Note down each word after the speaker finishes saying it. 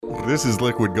This is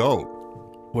Liquid Gold,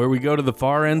 where we go to the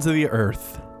far ends of the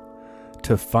earth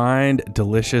to find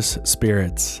delicious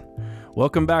spirits.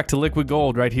 Welcome back to Liquid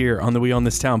Gold right here on the We Own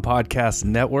This Town podcast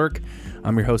network.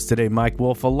 I'm your host today, Mike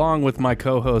Wolf, along with my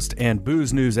co-host and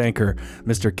Booze News anchor,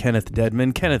 Mr. Kenneth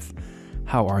Dedman. Kenneth,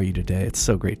 how are you today? It's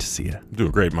so great to see you.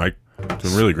 Doing great, Mike.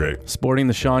 Doing really great. Sporting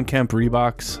the Sean Kemp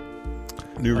Reeboks.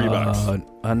 New Reeboks.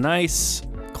 A nice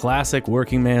classic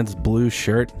working man's blue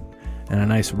shirt and a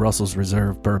nice Russell's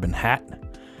Reserve bourbon hat.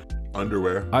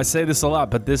 Underwear. I say this a lot,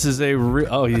 but this is a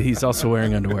he's also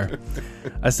wearing underwear.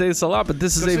 I say this a lot, but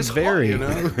this is this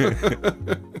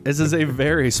is a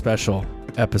very special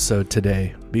episode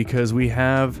today because we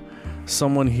have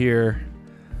someone here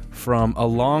from a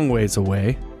long ways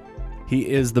away. He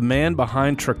is the man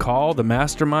behind Trakal, the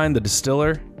mastermind, the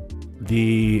distiller,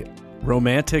 the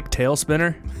romantic tail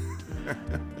spinner.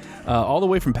 All the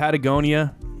way from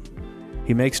Patagonia,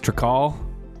 he makes Trakal,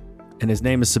 and his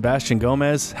name is Sebastian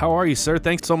Gomez. How are you, sir?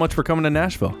 Thanks so much for coming to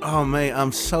Nashville. Oh, mate,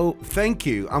 thank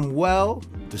you. I'm well,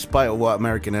 despite what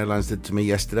American Airlines did to me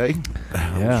yesterday.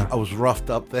 Yeah. I was roughed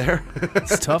up there.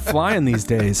 It's tough flying these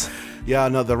days. Yeah,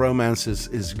 no, the romance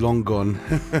is long gone.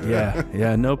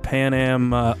 Yeah, no Pan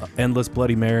Am, endless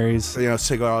Bloody Marys. You know,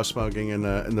 cigar smoking in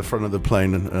the front of the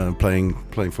plane and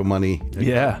playing for money.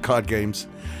 Card games.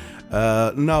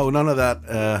 No, none of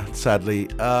that. Sadly,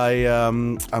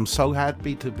 I'm so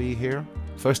happy to be here.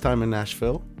 First time in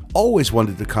Nashville. Always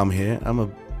wanted to come here.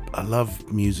 I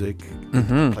love music.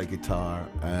 Play guitar,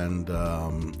 and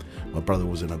my brother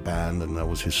was in a band, and I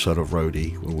was his sort of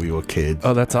roadie when we were kids.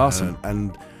 Oh, that's awesome.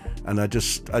 And I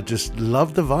just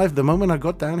loved the vibe the moment I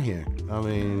got down here. I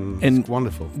mean, it's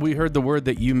wonderful. We heard the word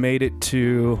that you made it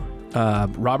to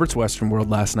Robert's Western World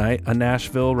last night, a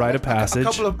Nashville rite of passage.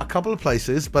 A couple of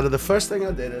places, but the first thing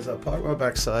I did is I parked my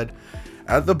backside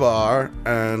at the bar,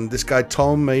 and this guy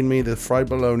Tom made me the fried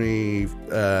bologna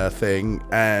thing,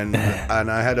 and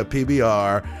I had a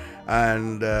PBR,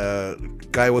 and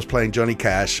guy was playing Johnny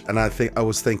Cash, and I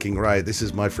was thinking, right, this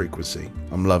is my frequency.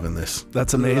 I'm loving this.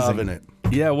 That's amazing. Loving it.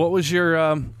 Yeah. What was your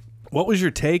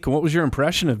take, and what was your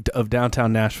impression of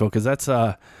downtown Nashville? Because that's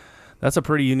a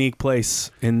pretty unique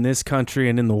place in this country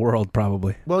and in the world,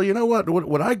 probably. Well, you know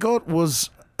what I got was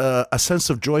a sense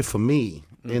of joy for me,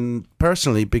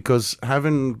 personally, because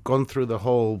having gone through the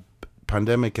whole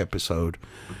pandemic episode,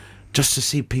 just to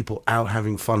see people out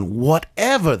having fun,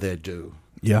 whatever they do,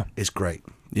 is great.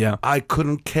 Yeah, I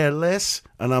couldn't care less,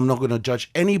 and I'm not going to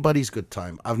judge anybody's good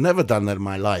time. I've never done that in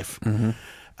my life.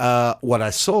 What I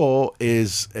saw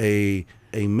is a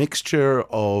mixture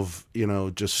of,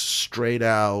 just straight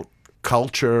out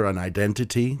culture and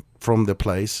identity from the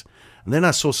place. And then I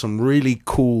saw some really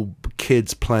cool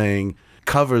kids playing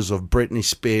covers of Britney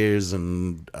Spears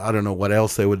and I don't know what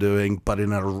else they were doing, but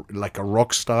in a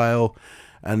rock style.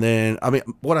 And then,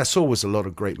 what I saw was a lot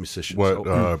of great musicians. What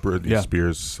Britney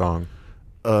Spears song?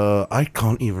 I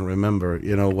can't even remember,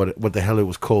 what the hell it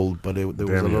was called, but there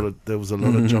was a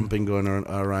lot of jumping going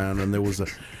around, and there was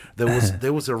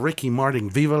a Ricky Martin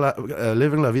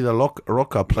Living La Vida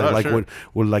Loca play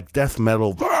with like death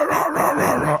metal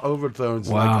overtones.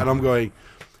 Wow. And I'm going,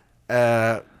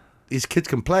 these kids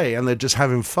can play, and they're just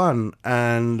having fun,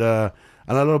 and I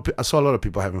saw a lot of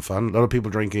people having fun, a lot of people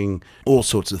drinking all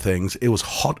sorts of things. It was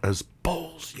hot as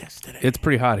balls yesterday. It's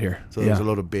pretty hot here. So there was a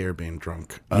lot of beer being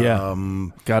drunk.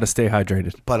 Got to stay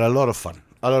hydrated. But a lot of fun.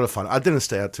 I didn't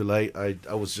stay out too late.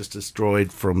 I was just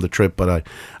destroyed from the trip, but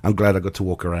I'm glad I got to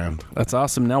walk around. That's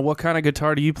awesome. Now, what kind of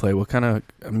guitar do you play? What kind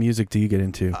of music do you get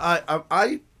into?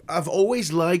 I've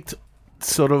always liked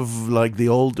sort of like the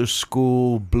older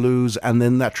school blues, and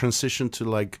then that transition to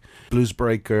like Blues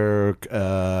Breaker,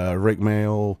 Rick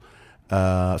Mayall.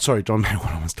 Sorry, John Mayall,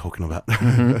 what I was talking about.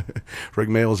 Rick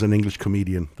Mayall's an English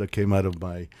comedian that came out of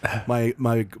my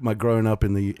growing up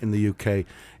in the UK.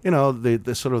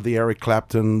 The sort of the Eric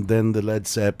Clapton, then the Led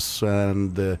Zepps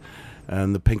and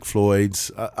the Pink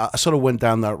Floyds. I sort of went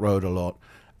down that road a lot.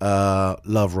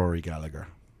 Love Rory Gallagher.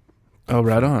 Oh,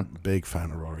 right on. Big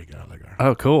fan of Rory Gallagher.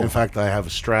 Oh, cool. In fact, I have a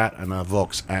Strat and a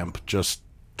Vox amp just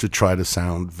to try to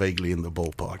sound vaguely in the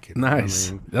ballpark.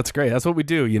 Nice. That's great. That's what we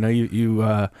do.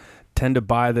 You tend to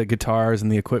buy the guitars and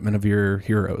the equipment of your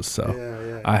heroes.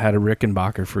 So I had a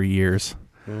Rickenbacker for years,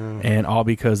 and all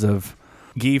because of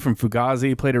Guy from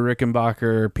Fugazi played a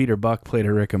Rickenbacker, Peter Buck played a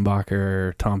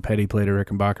Rickenbacker, Tom Petty played a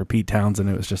Rickenbacker, Pete Townsend.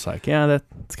 It was just like,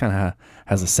 that's kind of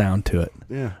has a sound to it.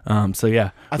 Yeah.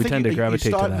 We tend to gravitate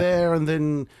to that. You start there, and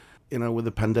then with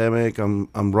the pandemic, I'm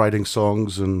writing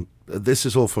songs, and this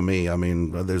is all for me. I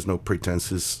mean, there's no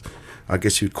pretenses. I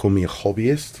guess you'd call me a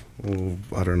hobbyist. Or,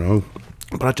 I don't know.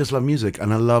 But I just love music,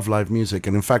 and I love live music.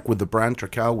 And in fact, with the brand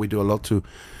Trakal, we do a lot to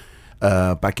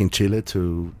back in Chile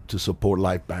to support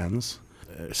live bands,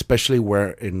 especially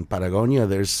where in Patagonia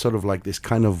there's sort of like this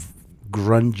kind of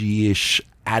grungy-ish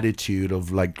attitude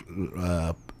of like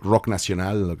rock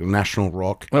nacional, like national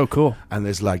rock. Oh, cool. And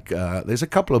there's like there's a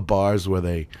couple of bars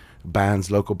where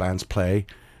local bands play,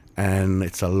 and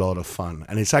it's a lot of fun.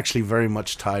 And it's actually very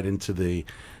much tied into the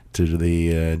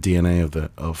DNA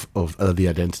of the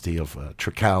identity of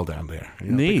Trakal down there. You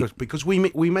know, Neat. Because we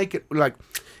make it like,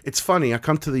 it's funny. I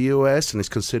come to the U.S. and it's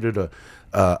considered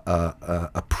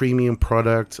a premium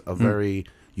product, a very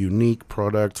unique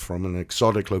product from an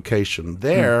exotic location.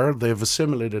 There, they've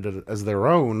assimilated it as their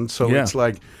own. So it's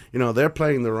like, they're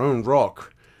playing their own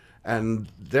rock, and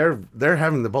they're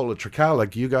having the bottle of Trakal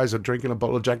like you guys are drinking a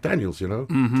bottle of Jack Daniels.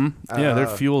 Mm-hmm. Yeah, they're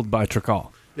fueled by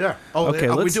Trakal. Yeah. Oh, okay.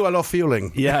 We do a lot of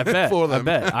fueling. Yeah, I bet. For them. I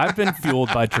bet. I've been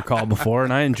fueled by Trakal before,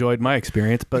 and I enjoyed my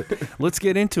experience. But let's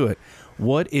get into it.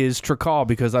 What is Trakal?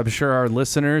 Because I'm sure our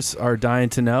listeners are dying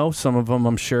to know. Some of them,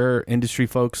 I'm sure, industry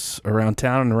folks around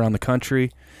town and around the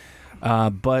country.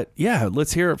 But yeah,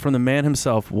 let's hear it from the man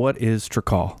himself. What is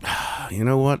Trakal? You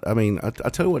know what? I mean,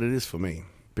 I'll tell you what it is for me.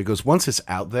 Because once it's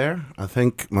out there, I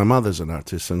think my mother's an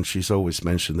artist, and she's always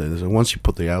mentioned that once you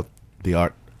put the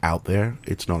art out there,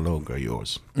 it's no longer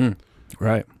yours.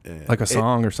 Right. Like a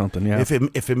song or something, yeah.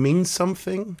 If it means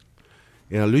something,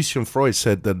 Lucian Freud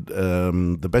said that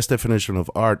the best definition of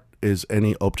art is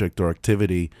any object or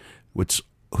activity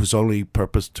whose only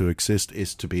purpose to exist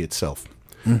is to be itself.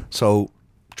 So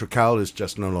Trakal is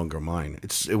just no longer mine.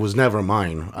 It was never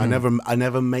mine. I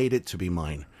never made it to be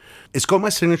mine. It's got my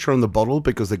signature on the bottle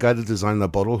because the guy that designed the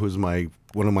bottle, who's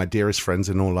one of my dearest friends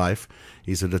in all life,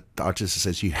 he's an artist that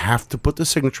says you have to put the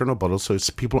signature on a bottle so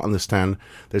people understand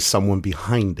there's someone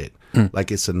behind it, like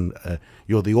it's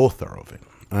you're the author of it.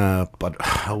 But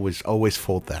I always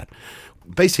thought that.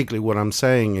 Basically, what I'm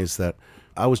saying is that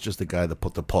I was just the guy that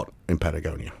put the pot in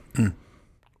Patagonia.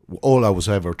 All I was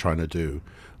ever trying to do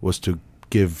was to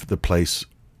give the place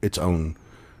its own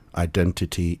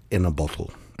identity in a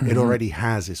bottle. It already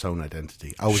has its own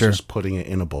identity. I was just putting it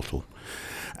in a bottle.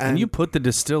 And you put the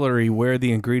distillery where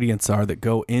the ingredients are that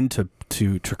go into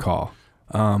Trakal.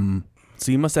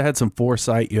 So you must have had some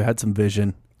foresight. You had some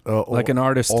vision. Like an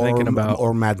artist thinking about...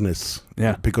 Or madness.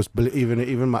 Yeah. Because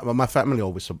even my family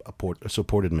always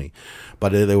supported me.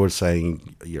 But they were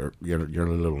saying, you're a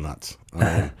little nuts.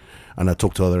 And I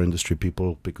talked to other industry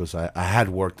people because I had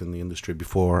worked in the industry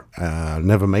before,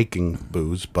 never making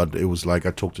booze. But it was like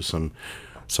I talked to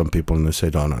some people and they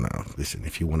said, no. Listen,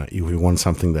 if you want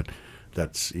something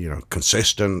that's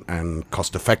consistent and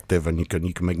cost effective and you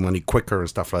can make money quicker and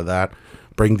stuff like that,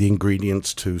 bring the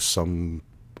ingredients to some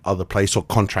other place or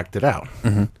contract it out.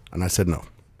 And I said, no,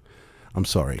 I'm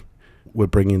sorry. We're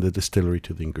bringing the distillery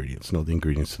to the ingredients, not the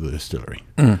ingredients to the distillery.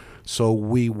 So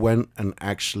we went and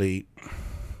actually,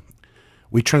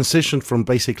 we transitioned from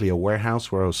basically a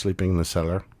warehouse where I was sleeping in the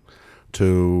cellar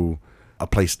to a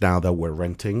place now that we're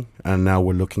renting. And now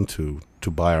we're looking to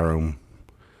buy our own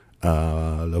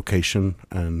location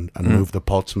and move the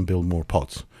pots and build more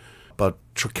pots. But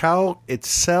Trakal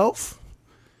itself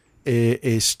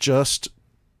is just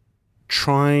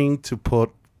trying to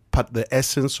put the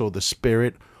essence or the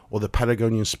spirit or the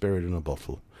Patagonian spirit in a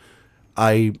bottle.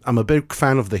 I'm a big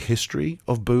fan of the history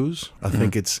of booze. I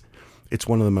think it's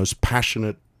one of the most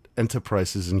passionate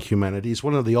enterprises in humanity. It's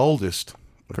one of the oldest.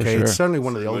 Okay, sure. It's certainly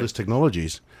one of the oldest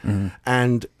technologies.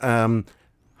 And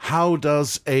how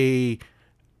does any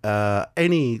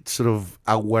sort of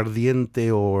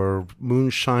aguardiente or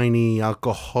moonshiny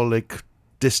alcoholic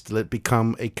distillate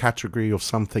become a category of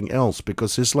something else?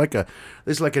 Because there's like an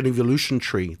evolution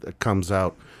tree that comes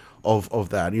out of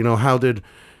that. How did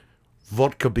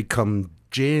vodka become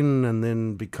gin and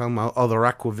then become other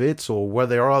aquavits, or were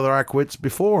there other aquavits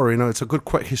before? It's a good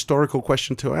historical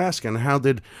question to ask. And how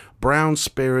did brown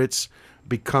spirits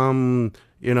become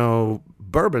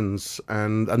bourbons,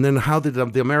 and then how did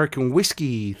the American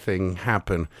whiskey thing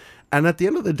happen? And at the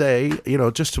end of the day,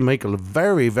 just to make a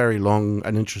very, very long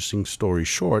and interesting story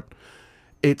short,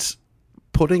 it's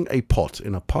putting a pot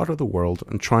in a part of the world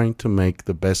and trying to make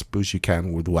the best booze you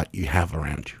can with what you have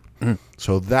around you.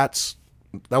 So that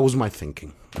was my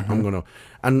thinking. I'm gonna,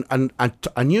 and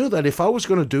I knew that if I was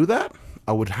gonna do that,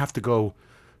 I would have to go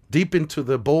deep into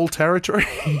the bowl territory.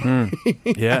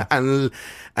 Yeah.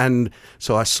 and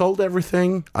so I sold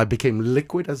everything. I became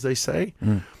liquid, as they say,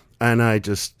 and I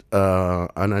just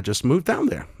moved down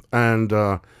there. And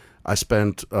I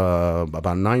spent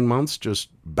about 9 months just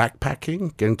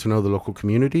backpacking, getting to know the local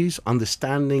communities,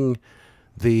 understanding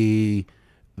the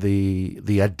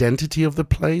identity of the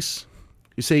place.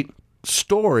 You see,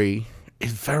 story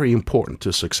is very important to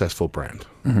a successful brand.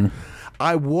 Mm-hmm.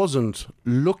 I wasn't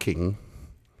looking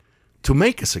to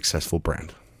make a successful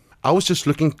brand. I was just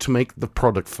looking to make the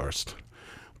product first.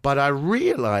 But I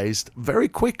realized very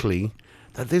quickly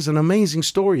that there's an amazing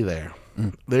story there.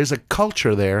 Mm. There's a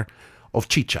culture there of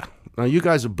chicha. Now, you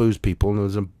guys are booze people, and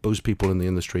there's booze people in the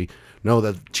industry know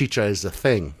that chicha is a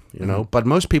thing, you know. But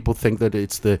most people think that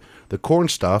it's the corn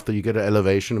stuff that you get at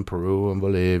Elevation in Peru and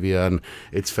Bolivia, and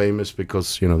it's famous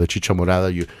because, you know, the chicha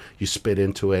morada, you spit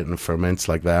into it and it ferments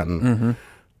like that and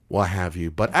what have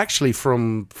you. But actually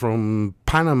from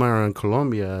Panama and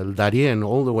Colombia, Darien,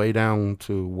 all the way down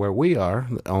to where we are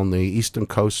on the eastern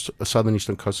coast, southern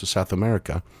eastern coast of South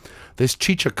America, this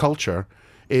chicha culture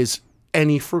is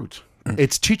any fruit.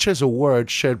 It's chicha is a word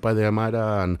shared by the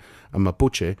Aymara and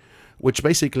Mapuche, which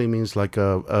basically means like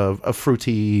a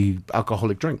fruity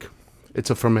alcoholic drink.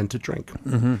 It's a fermented drink,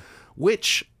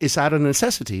 which is out of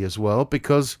necessity as well,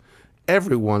 because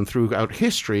everyone throughout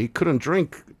history couldn't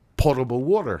drink potable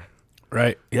water.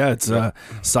 Right. Yeah. It's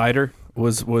cider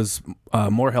was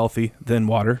more healthy than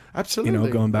water. Absolutely. You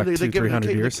know, going back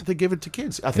 300 years. They give it to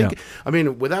kids. I think. Yeah. I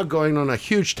mean, without going on a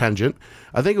huge tangent,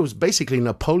 I think it was basically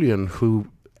Napoleon who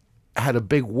had a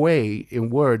big way in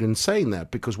word in saying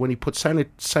that, because when he put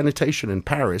sanitation in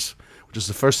Paris, which is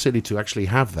the first city to actually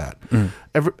have that,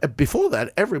 before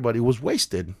that, everybody was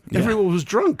wasted. Yeah. Everyone was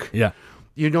drunk. Yeah.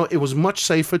 You know, it was much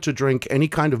safer to drink any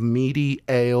kind of meaty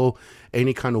ale,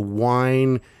 any kind of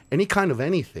wine, any kind of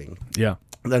anything,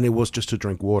 than it was just to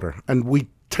drink water. And we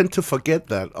tend to forget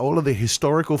that all of the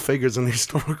historical figures and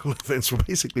historical events were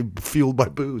basically fueled by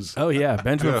booze. Oh yeah,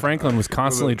 Benjamin Franklin was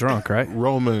constantly drunk, right? The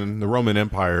Roman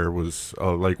Empire was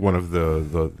like one of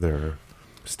their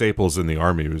staples in the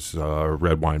army was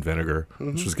red wine vinegar,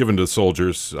 which was given to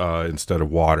soldiers instead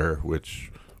of water, which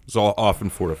was all often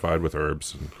fortified with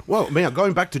herbs. Well, man,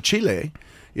 going back to Chile,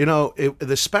 you know,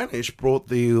 the Spanish brought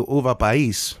the uva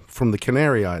país from the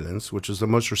Canary Islands, which is the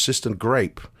most resistant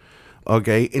grape,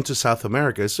 into South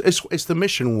America. It's the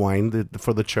mission wine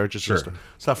for the churches and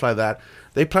stuff like that.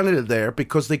 They planted it there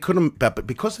because they couldn't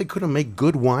make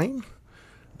good wine.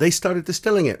 They started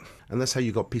distilling it, and that's how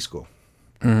you got pisco.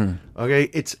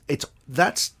 Okay,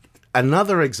 that's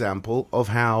another example of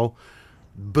how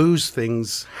booze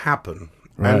things happen.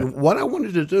 Right. And what I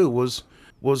wanted to do was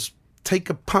take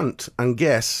a punt and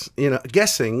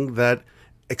guessing that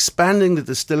expanding the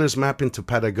distiller's map into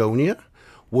Patagonia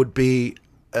would be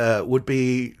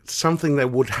something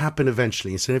that would happen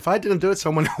eventually. So if I didn't do it,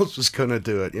 someone else was going to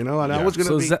do it, you know, and I was going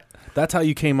to be... So that's how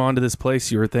you came onto this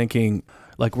place? You were thinking,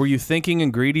 like, were you thinking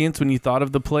ingredients when you thought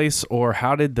of the place, or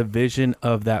how did the vision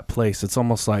of that place? It's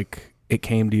almost like it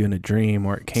came to you in a dream,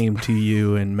 or it came to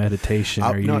you in meditation,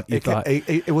 or you thought,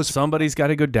 it was somebody's got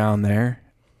to go down there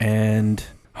and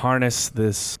harness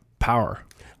this power.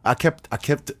 I kept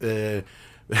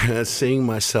seeing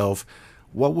myself,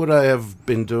 what would I have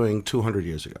been doing 200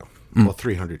 years ago or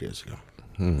 300 years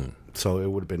ago? So it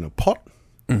would have been a pot.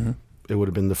 It would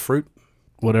have been the fruit,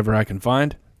 whatever I can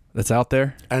find that's out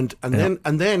there, and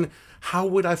then how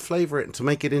would I flavor it to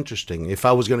make it interesting if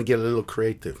I was going to get a little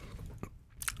creative?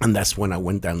 And that's when I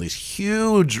went down this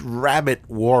huge rabbit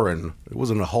warren. It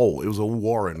wasn't a hole; it was a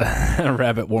warren, a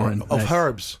rabbit warren of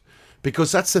herbs,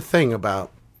 because that's the thing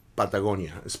about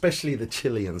Patagonia, especially the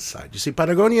Chilean side. You see,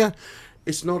 Patagonia,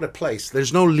 it's not a place.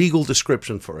 There's no legal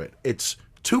description for it. It's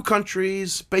two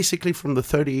countries, basically from the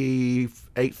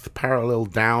 38th parallel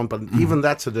down, but even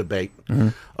that's a debate,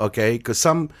 okay? Because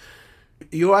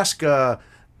you ask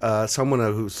someone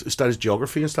who studies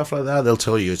geography and stuff like that, they'll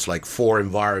tell you it's like 4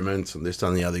 environments and this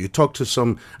and the other. You talk to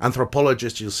some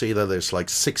anthropologists, you'll see that there's like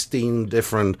 16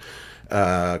 different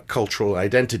cultural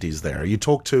identities there. You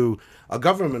talk to a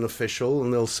government official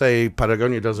and they'll say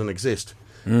Patagonia doesn't exist.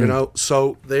 You know,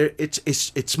 so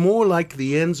it's more like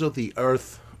the ends of the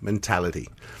earth mentality.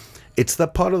 It's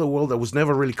that part of the world that was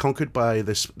never really conquered by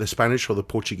the Spanish or the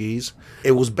Portuguese.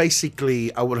 It was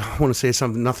basically, I want to say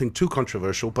nothing too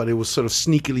controversial, but it was sort of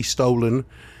sneakily stolen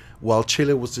while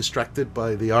Chile was distracted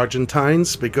by the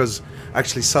Argentines, because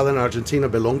actually southern Argentina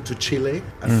belonged to Chile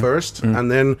at first,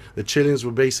 and then the Chileans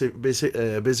were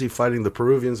busy fighting the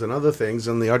Peruvians and other things,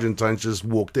 and the Argentines just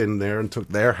walked in there and took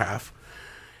their half.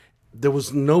 There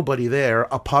was nobody there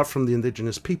apart from the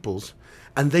indigenous peoples,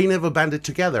 and they never banded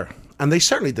together. And they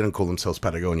certainly didn't call themselves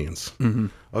Patagonians.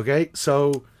 Okay,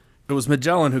 so... It was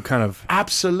Magellan who kind of...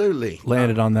 Absolutely.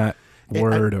 Landed on that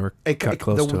word or got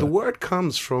close to it. The word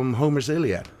comes from Homer's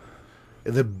Iliad,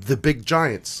 the big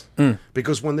giants.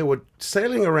 Because when they were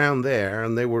sailing around there,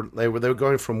 and they were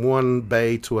going from one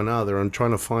bay to another and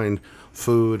trying to find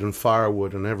food and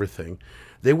firewood and everything,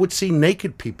 they would see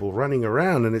naked people running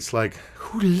around, and it's like,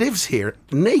 who lives here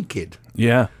naked?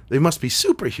 Yeah. They must be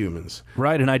superhumans.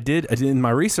 Right, and I did in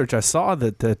my research. I saw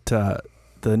that the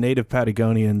native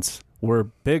Patagonians were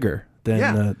bigger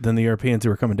than the Europeans who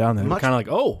were coming down there. Kind of like,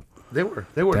 oh, They were.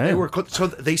 So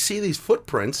they see these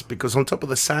footprints because on top of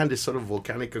the sand is sort of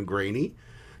volcanic and grainy,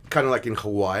 kind of like in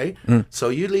Hawaii. So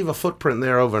you leave a footprint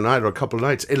there overnight or a couple of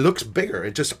nights, it looks bigger.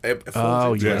 It just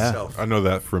folds into itself. I know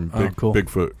that from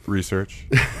Bigfoot research.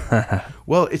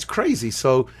 Well, it's crazy.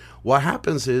 So what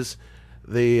happens is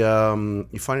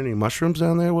you find any mushrooms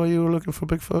down there while you were looking for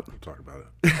Bigfoot? Talk about it.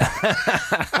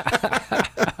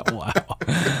 wow.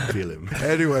 Feel him.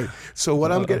 Anyway, so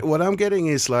what I'm getting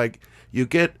is like you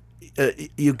get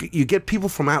people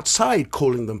from outside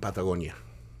calling them Patagonia.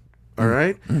 All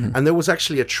right? Mm-hmm. And there was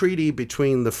actually a treaty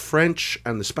between the French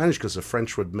and the Spanish, because the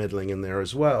French were meddling in there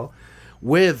as well,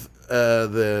 with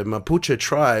the Mapuche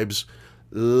tribes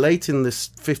late in the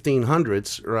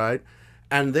 1500s, right?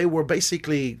 And they were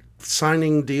basically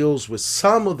signing deals with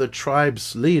some of the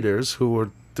tribes' leaders who were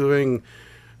doing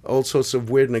all sorts of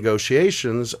weird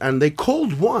negotiations, and they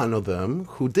called one of them,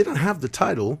 who didn't have the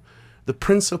title, the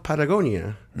Prince of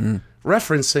Patagonia,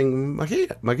 referencing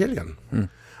Magellan.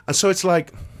 And so it's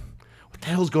like, what the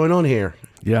hell's going on here?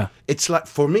 Yeah. It's like,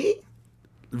 for me,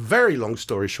 very long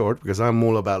story short, because I'm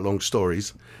all about long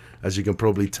stories, as you can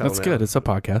probably tell. That's good. It's a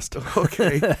podcast.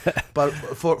 Okay. But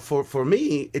for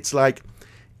me, it's like,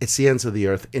 it's the ends of the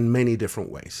earth in many different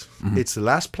ways. Mm-hmm. It's the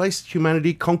last place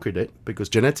humanity conquered it, because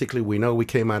genetically we know we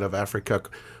came out of Africa.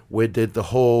 We did the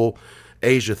whole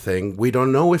Asia thing. We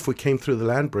don't know if we came through the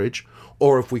land bridge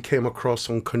or if we came across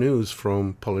on canoes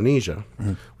from Polynesia,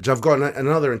 which I've got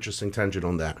another interesting tangent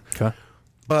on that. Okay.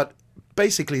 But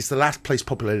basically, it's the last place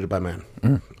populated by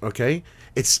man. Okay?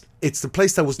 It's the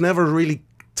place that was never really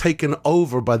taken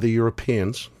over by the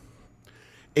Europeans.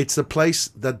 It's a place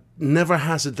that never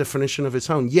has a definition of its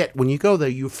own. Yet, when you go there,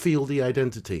 you feel the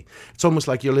identity. It's almost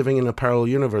like you're living in a parallel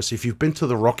universe. If you've been to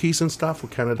the Rockies and stuff, or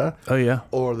Canada, oh yeah,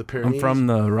 or the Pyrenees, I'm from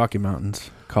the Rocky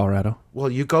Mountains, Colorado.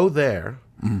 Well, you go there,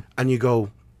 and you go,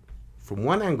 from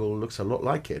one angle, it looks a lot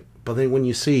like it. But then when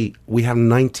you see, we have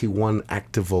 91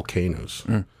 active volcanoes.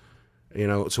 You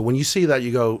know, so when you see that,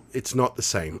 you go, it's not the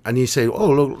same. And you say, oh,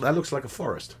 look, that looks like a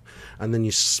forest. And then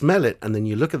you smell it, and then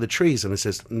you look at the trees, and it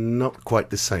says, not quite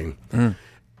the same.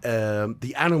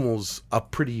 The animals are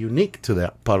pretty unique to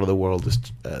that part of the world,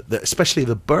 especially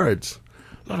the birds.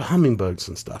 A lot of hummingbirds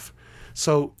and stuff.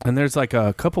 So, and there's like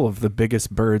a couple of the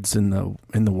biggest birds in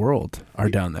the world are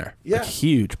down there. Yeah. Like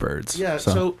huge birds. Yeah,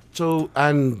 so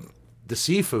and the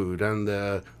seafood and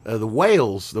the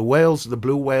whales, the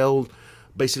blue whale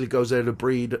basically goes there to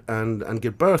breed and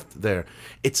give birth there.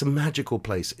 It's a magical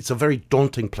place. It's a very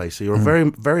daunting place. You're very,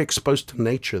 very exposed to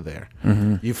nature there.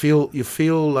 You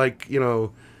feel like, you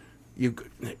know,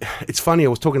 it's funny, I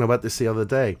was talking about this the other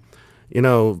day. You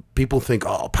know, people think,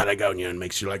 oh, Patagonia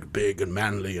makes you like big and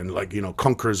manly and like, you know,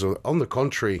 conquerors. On the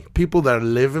contrary, people that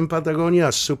live in Patagonia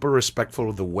are super respectful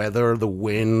of the weather, the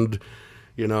wind,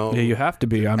 you know. Yeah, you have to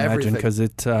be, I imagine, because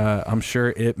I'm sure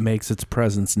it makes its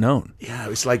presence known. Yeah,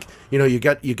 it's like, you know, you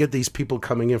get these people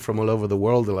coming in from all over the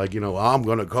world. They're like, you know, I'm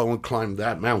going to go and climb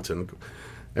that mountain.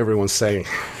 Everyone's saying,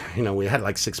 you know, we had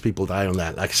like 6 people die on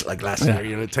that, like last year.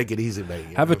 You know, take it easy,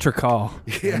 mate. Have a Trakal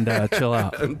and chill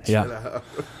out. Chill out.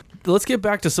 Let's get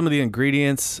back to some of the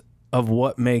ingredients of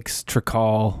what makes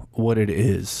Trakal what it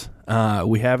is.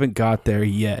 We haven't got there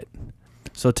yet.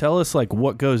 So tell us, like,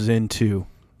 what goes into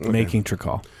making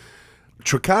Trakal.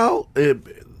 Trakal,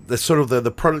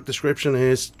 the product description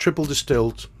is triple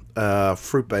distilled,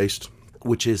 fruit-based,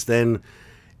 which is then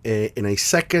in a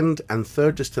second and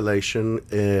third distillation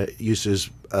uses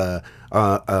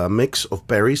a mix of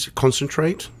berries,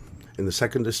 concentrate, in the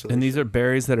second distillation. And these are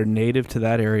berries that are native to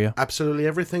that area? Absolutely.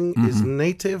 Everything is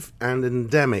native and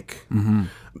endemic.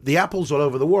 The apple's all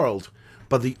over the world,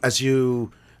 but as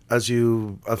you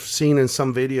have seen in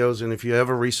some videos, and if you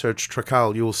ever research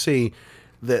Trakal, you will see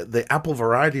the apple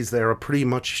varieties there are pretty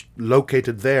much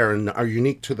located there and are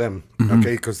unique to them,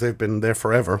 okay, because they've been there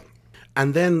forever.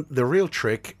 And then the real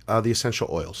trick are the essential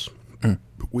oils.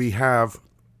 We have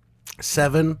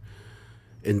 7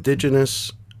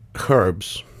 indigenous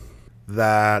herbs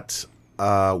that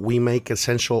we make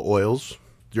essential oils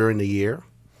during the year,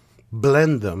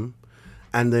 blend them,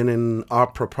 and then in our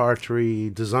proprietary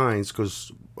designs,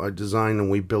 because I design and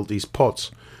we build these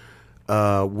pots,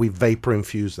 we vapor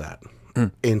infuse that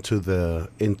into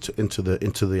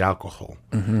the alcohol.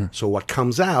 So what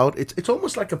comes out, it's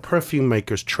almost like a perfume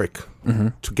maker's trick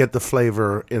to get the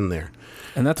flavor in there.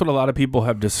 And that's what a lot of people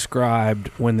have described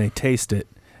when they taste it,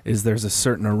 is there's a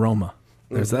certain aroma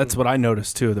That's what I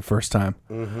noticed too the first time.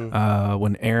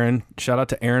 When Aaron, shout out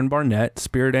to Aaron Barnett,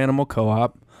 Spirit Animal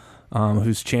Co-op,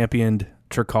 who's championed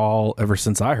Trakal ever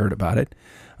since I heard about it.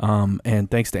 And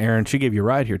thanks to Aaron, she gave you a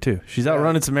ride here too. She's out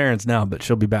running some errands now, but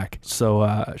she'll be back.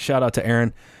 So shout out to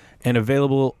Aaron, and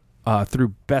available through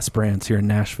Best Brands here in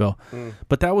Nashville.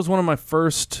 But that was one of my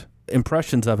first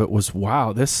impressions of it was,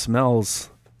 wow, this smells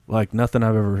like nothing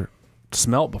I've ever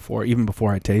smelt before, even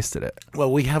before I tasted it.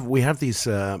 Well, we have these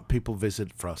people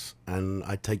visit for us, and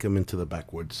I take them into the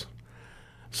backwoods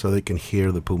so they can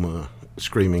hear the puma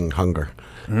screaming hunger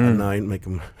at night, make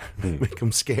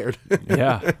them scared,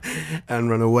 and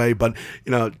run away. But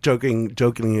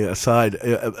jokingly aside,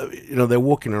 they're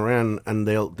walking around and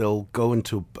they'll go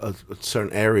into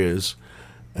certain areas.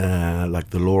 Like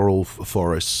the laurel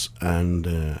forests and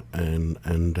the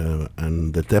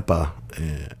Tepa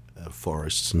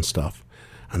forests and stuff,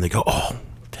 and they go, "Oh,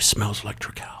 this smells like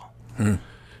Trakal,"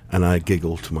 and I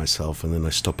giggle to myself, and then I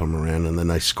stop them around, and then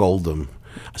I scold them.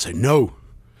 I say, "No,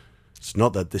 it's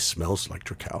not that this smells like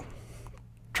Trakal.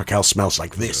 Trakal smells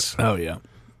like this." Oh yeah.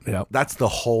 Yeah, that's the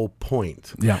whole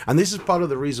point. Yeah, and this is part of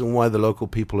the reason why the local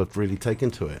people have really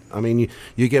taken to it. I mean,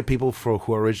 you get people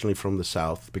who are originally from the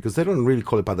south, because they don't really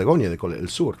call it Patagonia; they call it El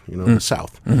Sur, the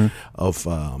south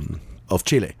of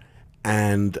Chile,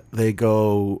 and they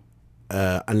go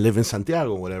and live in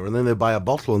Santiago or whatever, and then they buy a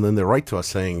bottle, and then they write to us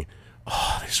saying,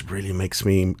 "Oh, this really makes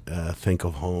me think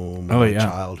of home, my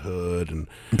childhood," and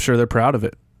I'm sure they're proud of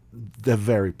it. They're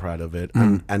very proud of it,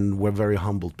 and we're very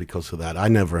humbled because of that. I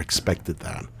never expected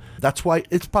that. That's why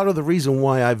it's part of the reason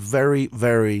why I very,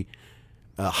 very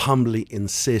humbly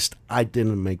insist I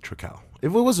didn't make Trakal.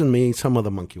 If it wasn't me, some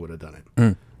other monkey would have done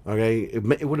it. Okay,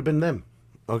 it would have been them.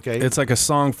 Okay, it's like a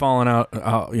song falling out,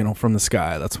 from the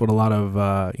sky. That's what a lot of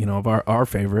of our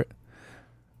favorite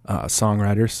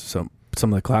songwriters, some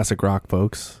of the classic rock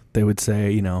folks, they would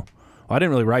say, I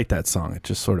didn't really write that song. It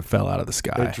just sort of fell out of the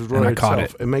sky, and I caught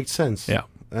it. It makes sense. Yeah,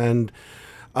 and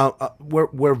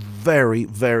we're very,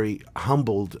 very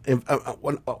humbled.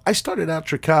 When I started out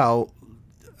Trakal,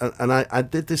 and I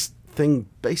did this thing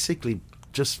basically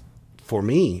just for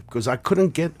me, because I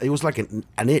couldn't get. It was like an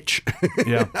itch.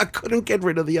 Yeah, I couldn't get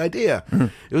rid of the idea.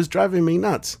 It was driving me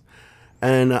nuts.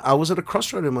 And I was at a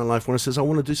crossroad in my life when I says I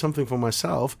want to do something for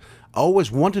myself. I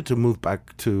always wanted to move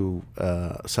back to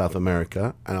South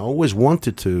America, and I always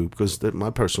wanted to, because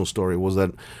my personal story was that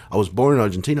I was born in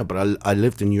Argentina, but I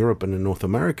lived in Europe and in North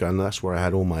America, and that's where I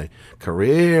had all my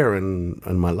career and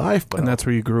my life. But and that's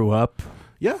where you grew up?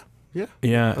 Yeah.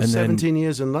 And 17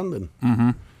 years in London.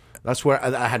 Mm-hmm. That's where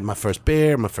I had my first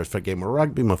beer, my first game of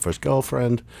rugby, my first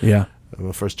girlfriend. Yeah.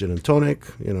 My first gin and tonic,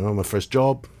 my first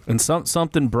job. And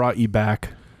something brought you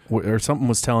back, or something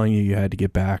was telling you had to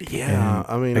get back. Yeah,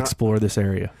 I mean, explore this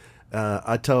area.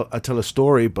 I tell a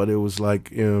story, but it was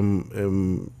like it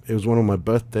was one of my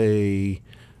birthdays.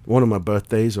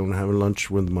 I'm having lunch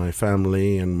with my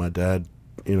family and my dad.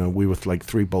 We were like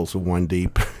 3 bowls of wine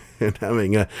deep and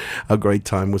having a great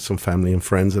time with some family and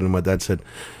friends. And then my dad said,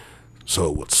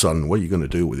 "So, son, what are you going to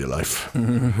do with your life?"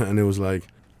 And it was like,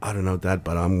 "I don't know, Dad,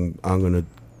 but I'm going to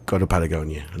go to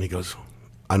Patagonia." And he goes,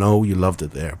 "I know you loved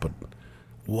it there, but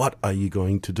what are you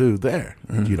going to do there?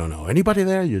 You don't know anybody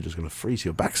there. You're just going to freeze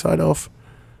your backside off."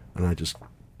 And I just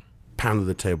pounded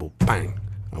the table. Bang.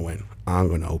 I went, "I'm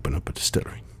going to open up a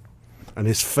distillery." And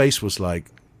his face was like,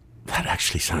 "That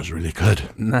actually sounds really good."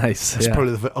 Nice. That's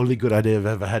probably the only good idea I've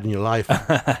ever had in your life.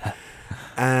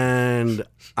 and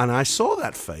I saw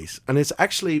that face. And it's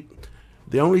actually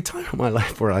the only time in my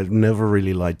life where I've never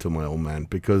really lied to my old man,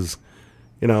 because,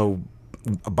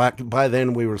 by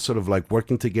then we were sort of like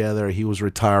working together. He was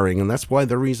retiring, and that's why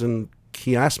the reason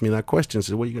he asked me that question. He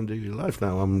said, "What are you going to do with your life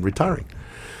now?" "I'm retiring."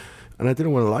 And I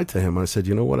didn't want to lie to him. I said,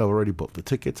 "You know what? I've already bought the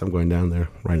tickets. I'm going down there,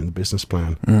 writing the business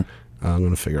plan. I'm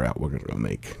going to figure out what we're going to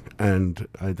make." And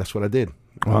that's what I did.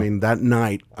 Wow. I mean, that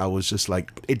night I was just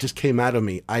like, it just came out of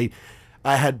me. I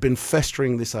had been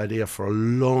festering this idea for a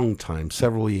long time,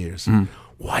 several years.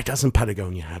 Why doesn't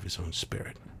Patagonia have its own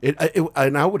spirit?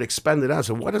 And I would expand it out.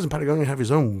 So why doesn't Patagonia have its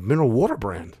own mineral water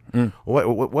brand?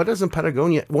 Why doesn't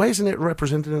Patagonia? Why isn't it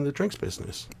represented in the drinks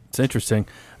business? It's interesting.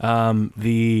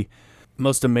 The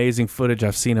most amazing footage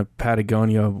I've seen of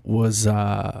Patagonia was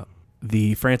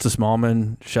the Francis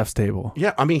Mallmann Chef's Table.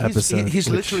 Yeah, I mean, he's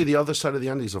literally the other side of the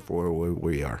Andes of where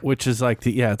we are. Which is like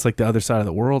it's like the other side of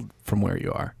the world from where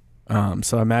you are.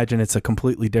 So I imagine it's a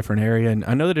completely different area. And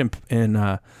I know that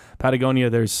in Patagonia,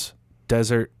 there's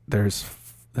desert, there's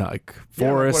like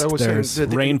forest, there's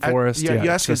rainforest. You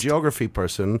ask a geography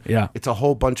person. Yeah. It's a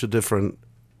whole bunch of different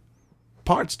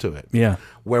parts to it. Yeah.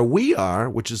 Where we are,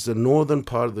 which is the northern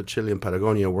part of the Chilean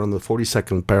Patagonia, we're on the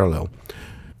 42nd parallel.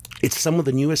 It's some of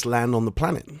the newest land on the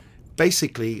planet.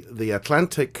 Basically, the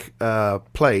Atlantic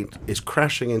plate is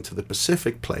crashing into the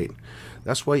Pacific plate.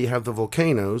 That's why you have the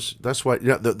volcanoes. That's why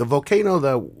the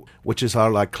volcano, which is our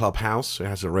like clubhouse, it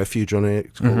has a refuge on it.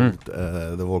 It's called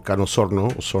the Volcano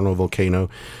Sorno volcano.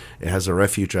 It has a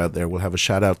refuge out there. We'll have a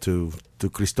shout out to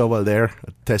Cristobal there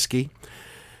at Teski.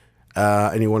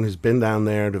 Anyone who's been down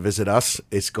there to visit us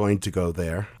is going to go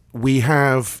there. We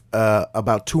have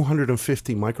about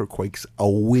 250 microquakes a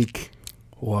week.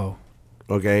 Whoa.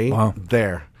 Okay? Wow.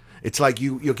 There. It's like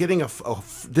you're getting a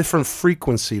different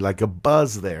frequency, like a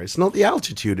buzz there. It's not the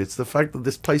altitude. It's the fact that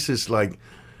this place is like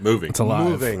Moving. It's alive.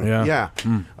 moving. Yeah.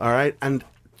 All right. And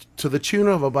to the tune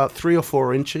of about 3 or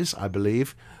 4 inches, I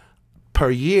believe, per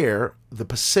year, the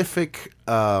Pacific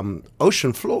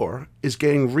ocean floor is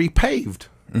getting repaved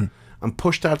and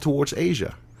pushed out towards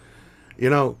Asia. You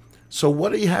know, so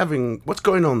what are you having? What's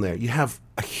going on there? You have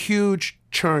a huge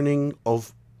churning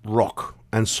of rock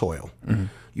and soil.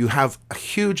 You have a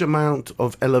huge amount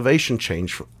of elevation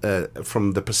change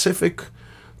from the Pacific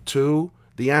to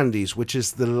the Andes, which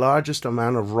is the largest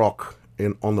amount of rock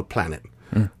on the planet.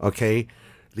 Okay?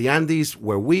 The Andes,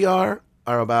 where we are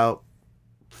about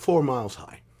 4 miles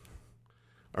high.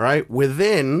 All right?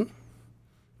 Within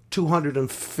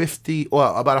 250,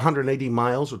 well, about 180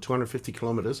 miles or 250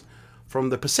 kilometers from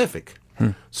the Pacific.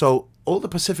 So all the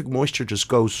Pacific moisture just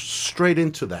goes straight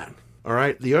into that. All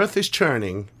right? The earth is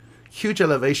churning. Huge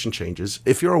elevation changes.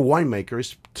 If you're a winemaker,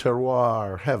 it's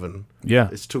terroir heaven. Yeah.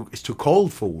 It's too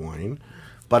cold for wine.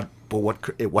 But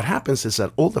what happens is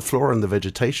that all the flora and the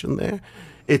vegetation there,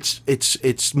 it's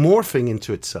morphing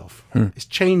into itself. It's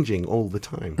changing all the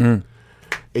time.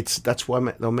 That's why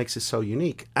that makes it so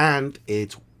unique, and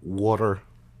it's water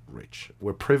rich.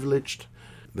 We're privileged.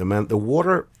 The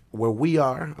water where we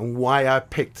are, and why I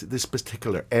picked this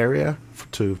particular area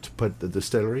to put the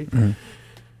distillery.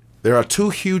 There are 2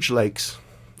 huge lakes,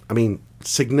 I mean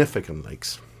significant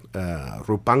lakes,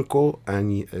 Rupanco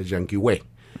and Llanquihue.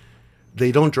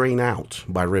 They don't drain out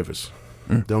by rivers.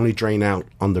 They only drain out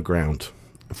underground.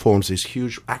 It forms this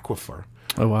huge aquifer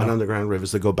and underground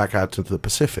rivers that go back out into the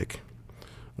Pacific.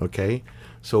 Okay?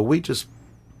 So we just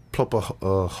plop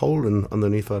a hole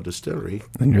underneath our distillery.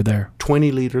 And you're there.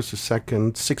 20 liters a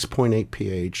second, 6.8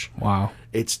 pH. Wow.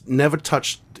 It's never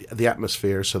touched the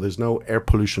atmosphere, so there's no air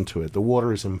pollution to it. The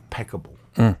water is impeccable.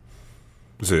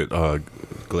 Is it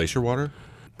glacier water?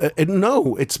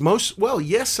 No, it's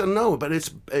yes and no, but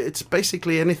it's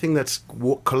basically anything that's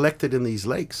collected in these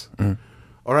lakes.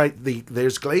 All right,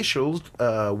 there's glacial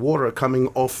water coming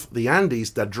off the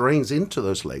Andes that drains into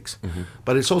those lakes,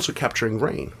 but it's also capturing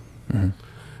rain.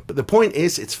 But the point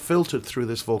is, it's filtered through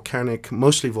this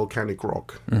mostly volcanic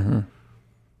rock.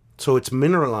 So it's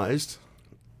mineralized,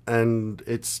 and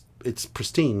it's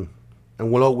pristine,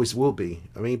 and will be.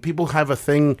 I mean, people have a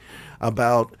thing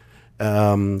about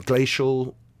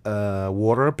glacial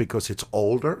water because it's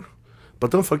older,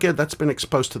 but don't forget that's been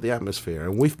exposed to the atmosphere,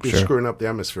 and we've been screwing up the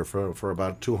atmosphere for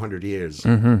about 200 years.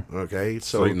 Okay,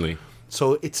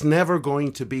 so it's never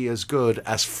going to be as good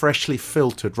as freshly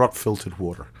filtered, rock filtered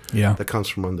water that comes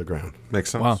from underground.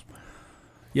 Makes sense. Wow.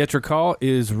 Yeah, Trakal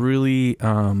is really,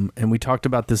 and we talked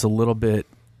about this a little bit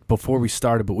before we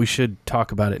started, but we should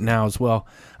talk about it now as well.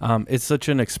 It's such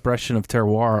an expression of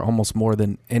terroir, almost more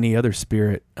than any other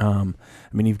spirit. I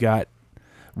mean, you've got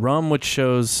rum, which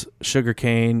shows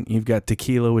sugarcane. You've got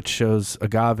tequila, which shows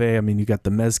agave. I mean, you've got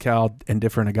the mezcal and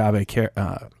different agave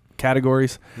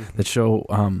categories that show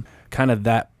kind of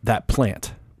that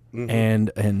plant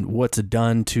and what's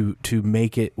done to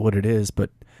make it what it is. But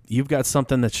you've got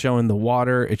something that's showing the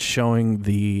water. It's showing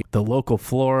the local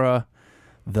flora,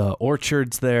 the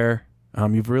orchards there.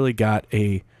 You've really got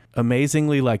a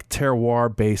amazingly like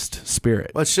terroir based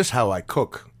spirit. Well, it's just how I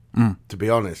cook. To be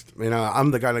honest, you know,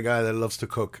 I'm the kind of guy that loves to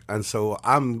cook, and so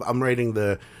I'm raiding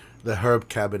the herb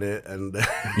cabinet and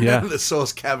the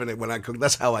sauce cabinet when I cook.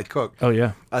 That's how I cook. Oh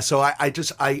yeah. So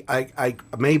I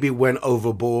maybe went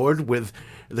overboard with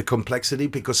the complexity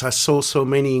because I saw so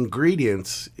many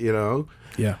ingredients, you know.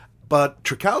 Yeah. But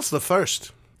Trakal's the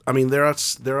first. I mean, there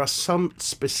are some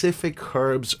specific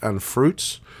herbs and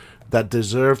fruits that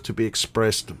deserve to be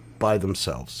expressed by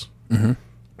themselves.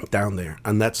 Down there,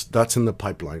 and that's in the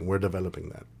pipeline. We're developing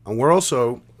that, and we're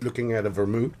also looking at a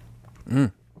vermouth,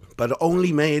 but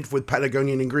only made with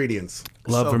Patagonian ingredients.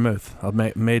 Love vermouth.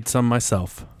 I've made some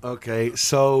myself. Okay,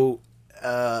 so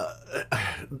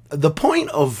the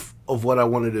point of what I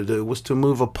wanted to do was to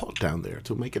move a pot down there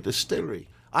to make a distillery.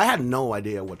 I had no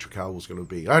idea what Trakal was going to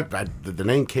be. The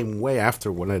name came way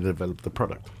after when I developed the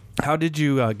product. How did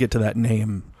you get to that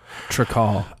name,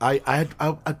 Trakal?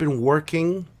 I'd been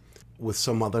working with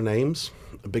some other names.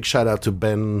 A big shout out to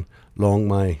Ben Long,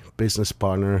 my business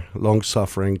partner,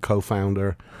 long-suffering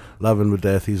co-founder, love him to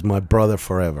death. He's my brother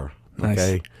forever. Nice.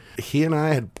 Okay, he and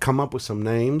I had come up with some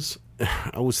names.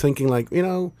 I was thinking, like,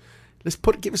 let's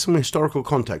give it some historical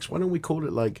context. Why don't we call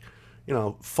it like,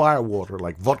 firewater,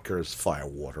 like vodka is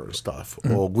firewater and stuff,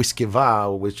 or whiskey va,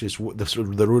 which is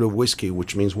the root of whiskey,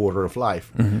 which means water of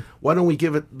life. Why don't we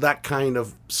give it that kind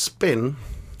of spin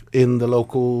in the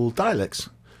local dialects?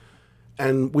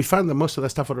 And we found that most of that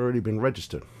stuff had already been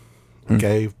registered,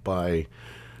 okay, by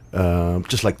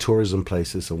just like tourism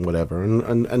places and whatever,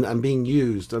 and being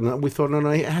used. And we thought, no,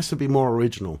 it has to be more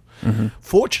original.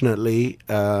 Fortunately,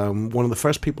 one of the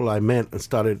first people I met and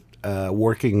started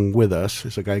working with us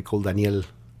is a guy called Daniel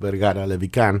Vergara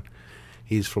Levican.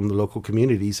 He's from the local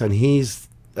communities, and he's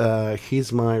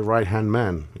my right-hand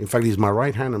man. In fact, he's my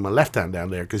right hand and my left hand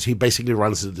down there, because he basically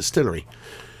runs the distillery.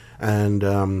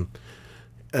 And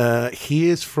he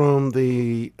is from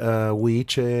the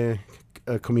Huiche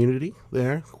community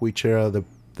there. Huiche are the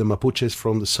Mapuches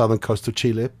from the southern coast of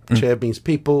Chile. Che means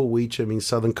people, Huiche means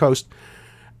southern coast.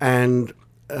 And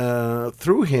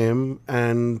through him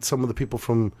and some of the people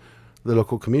from the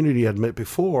local community I'd met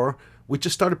before, we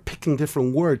just started picking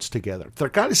different words together.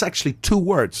 Trakal is actually 2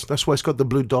 words. That's why it's got the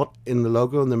blue dot in the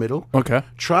logo in the middle. Okay.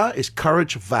 Tra is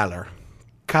courage, valor.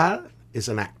 Kal is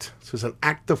an act. So it's an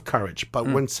act of courage. But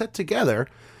when set together,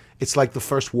 it's like the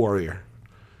first warrior.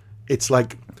 It's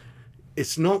like,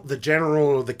 it's not the general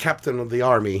or the captain of the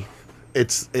army,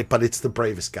 but it's the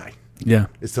bravest guy. Yeah.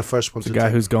 It's the first one The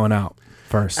guy who's going out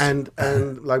first. And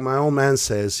like my old man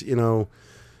says,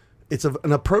 it's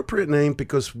an appropriate name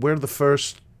because we're the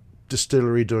first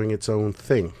distillery doing its own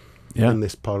thing in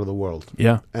this part of the world.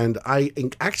 Yeah. And I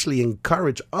actually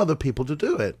encourage other people to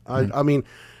do it. I mean,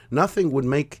 nothing would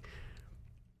make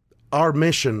our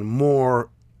mission more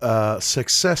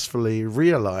successfully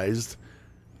realized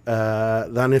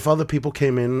than if other people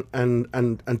came in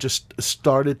and just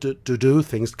started to do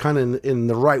things kind of in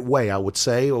the right way, I would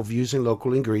say, of using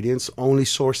local ingredients, only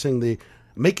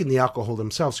making the alcohol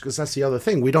themselves, because that's the other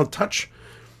thing. We don't touch,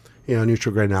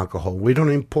 neutral grain alcohol. We don't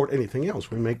import anything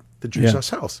else. We make the juice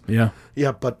ourselves. Yeah.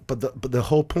 Yeah, but the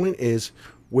whole point is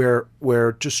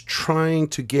we're just trying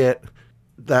to get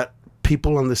that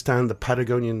people understand the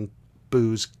Patagonian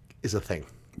booze is a thing.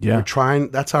 Yeah. We're trying,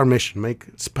 that's our mission, make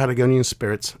Patagonian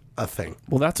spirits a thing.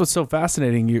 Well, that's what's so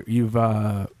fascinating. You've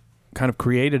kind of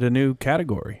created a new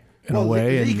category in a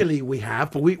way. Legally we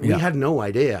have, but we had no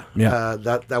idea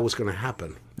that was going to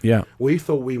happen. Yeah. We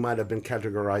thought we might have been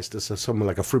categorized as something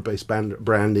like a fruit-based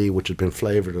brandy, which had been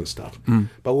flavored and stuff.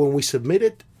 But when we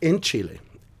submitted in Chile,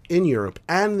 in Europe,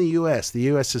 and the US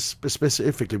is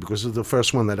specifically because it's the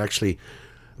first one that actually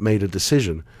made a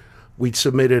decision. We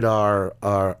submitted our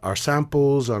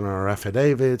samples and our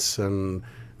affidavits and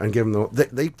gave them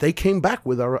they came back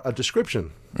with a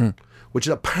description, which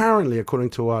is apparently, according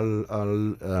to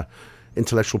our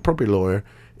intellectual property lawyer,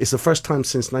 is the first time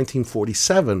since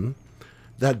 1947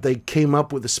 that they came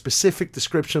up with a specific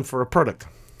description for a product.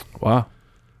 Wow.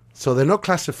 So they're not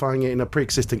classifying it in a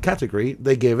pre-existing category.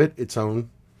 They gave it its own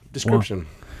description.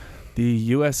 Wow. The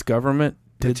U.S. government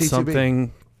did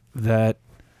something that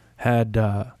had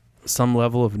some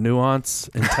level of nuance,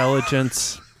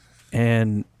 intelligence,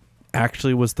 and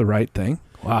actually was the right thing.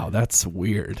 Wow, that's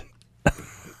weird.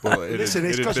 Well, Listen,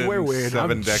 it's because we're weird.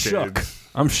 I'm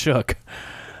shook.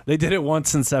 They did it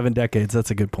once in 7 decades. That's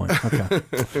a good point.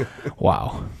 Okay.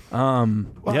 Wow.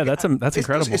 That's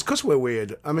incredible. It's because we're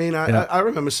weird. I mean, I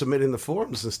remember submitting the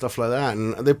forms and stuff like that,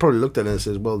 and they probably looked at it and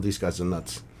said, well, these guys are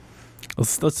nuts.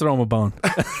 Let's throw them a bone.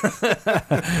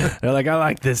 They're like, I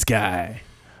like this guy.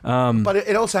 But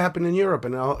it also happened in Europe,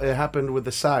 and it happened with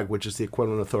the SAG, which is the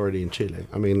equivalent authority in Chile.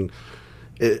 I mean,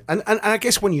 and I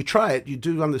guess when you try it, you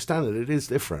do understand that it is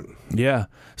different. Yeah.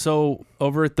 So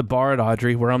over at the bar at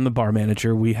Audrey, where I'm the bar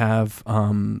manager, we have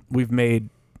we've made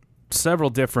several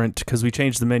different, because we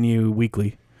change the menu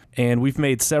weekly, and we've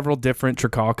made several different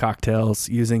Trakal cocktails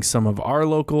using some of our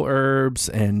local herbs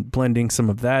and blending some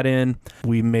of that in.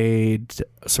 We made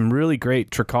some really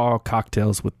great Trakal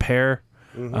cocktails with pear.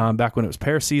 Back when it was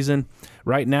pear season.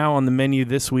 Right now on the menu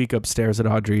this week upstairs at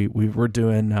Audrey, we're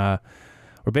doing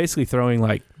we're basically throwing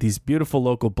like these beautiful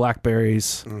local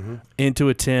blackberries into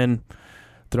a tin,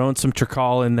 throwing some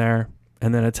Trakal in there,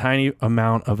 and then a tiny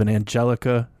amount of an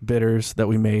Angelica bitters that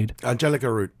we made. Angelica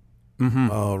root.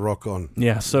 Oh, rock on.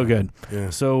 Yeah, so good. Yeah.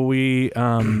 So we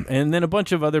and then a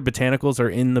bunch of other botanicals are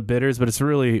in the bitters, but it's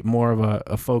really more of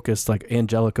a focused like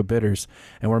Angelica bitters,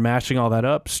 and we're mashing all that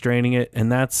up, straining it, and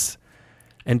that's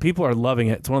and people are loving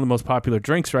it. It's one of the most popular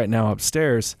drinks right now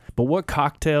upstairs. But what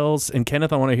cocktails, and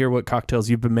Kenneth, I want to hear what cocktails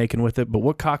you've been making with it, but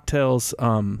what cocktails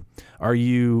are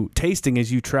you tasting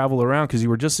as you travel around? Because you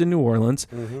were just in New Orleans.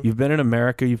 You've been in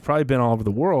America. You've probably been all over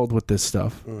the world with this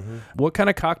stuff. What kind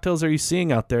of cocktails are you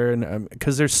seeing out there? And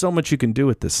because there's so much you can do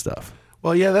with this stuff.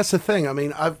 Well, yeah, that's the thing. I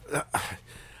mean, I've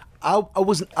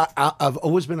always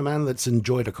been a man that's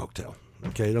enjoyed a cocktail.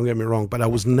 Okay, don't get me wrong, but I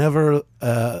was never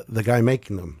the guy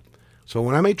making them. So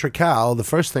when I made Trekal, the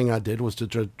first thing I did was to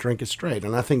drink it straight,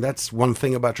 and I think that's one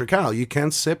thing about Trekal. You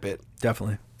can't sip it.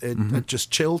 Definitely. It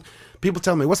just chilled. People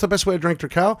tell me, what's the best way to drink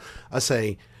Trekal? I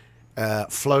say,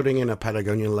 floating in a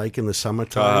Patagonian lake in the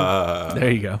summertime. There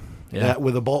you go. Yeah.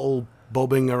 With a bottle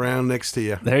bobbing around next to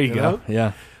you. There you go. know?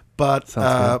 Yeah. But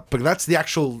that's the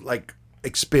actual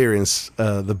experience,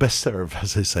 the best serve,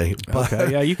 as they say. But,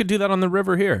 Okay. Yeah, you could do that on the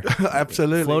river here.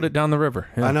 absolutely. Float it down the river.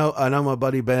 Yeah. I know my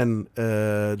buddy Ben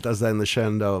does that in the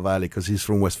Shenandoah Valley because he's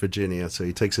from West Virginia, so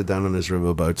he takes it down on his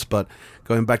riverboats. But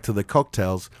going back to the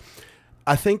cocktails,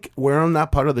 I think we're on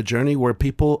that part of the journey where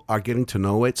people are getting to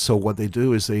know it. So what they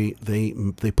do is they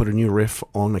put a new riff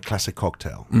on a classic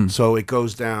cocktail. So it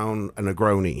goes down a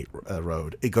Negroni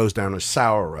road. It goes down a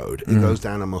sour road. It goes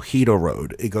down a mojito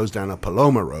road. It goes down a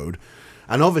Paloma road.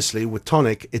 And obviously with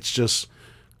tonic, it's just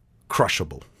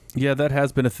crushable. Yeah, that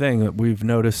has been a thing that we've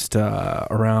noticed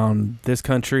around this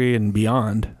country and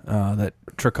beyond, that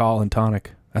Trekal and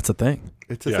tonic, that's a thing.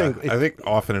 It's a thing. I think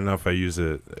often enough I use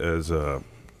it as a...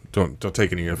 Don't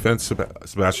take any offense,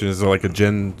 Sebastian, is like a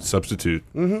gin substitute.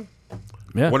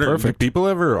 Yeah, Do perfect. people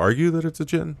ever argue that it's a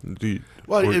gin? They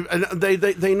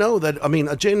know that. I mean,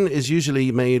 a gin is usually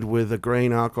made with a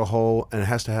grain alcohol and it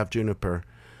has to have juniper.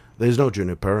 There's no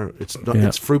juniper. It's not. Yeah.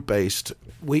 It's fruit based.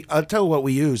 I'll tell you what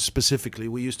we use specifically.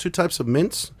 We use 2 types of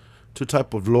mints, 2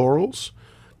 types of laurels,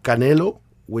 canelo,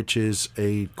 which is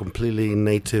a completely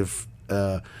native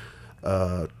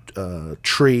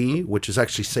tree, which is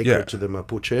actually sacred to the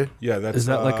Mapuche. Yeah, that's... Is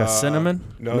that like a cinnamon?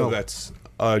 No, that's...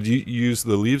 do you use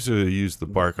the leaves or do you use the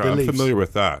bark? I'm leaves. familiar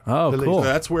with that. Oh, The cool. leaves.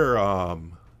 That's where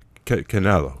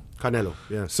canelo. Canelo,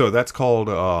 yes. So that's called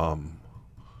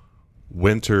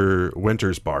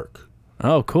winter's bark.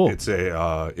 Oh, cool. It's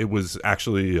a. It was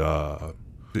actually.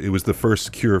 It was the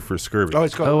first cure for scurvy. Oh,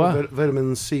 it's got Oh, wow.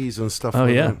 vitamin C's and stuff. Oh,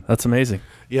 like yeah. that. That's amazing.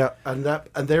 Yeah, and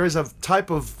there is a type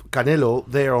of canelo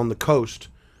there on the coast,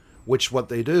 which what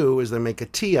they do is they make a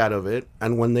tea out of it,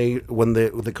 and when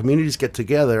the communities get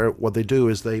together, what they do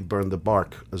is they burn the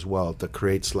bark as well. That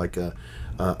creates like an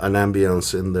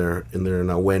ambience in their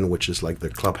Nawen, which is like the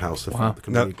clubhouse. The Wow.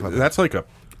 community clubhouse. That's like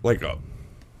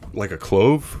a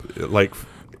clove, like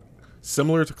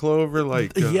similar to clover,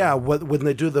 like Yeah, when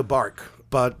they do the bark,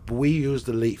 but we use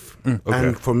the leaf. Okay.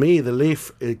 And for me, the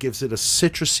leaf, it gives it a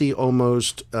citrusy,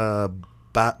 almost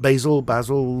basil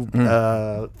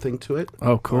thing to it.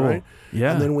 Oh, cool. All right?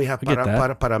 Yeah. And then we have I get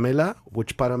that. paramela,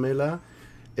 which paramela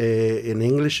in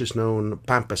English is known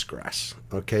pampas grass.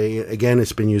 Okay, again,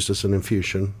 it's been used as an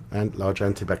infusion and large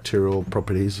antibacterial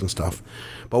properties and stuff.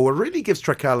 But what really gives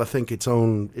Trekal, I think, its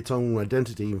own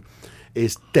identity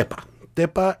is tepa.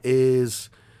 Tepa is,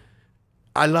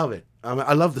 I love it.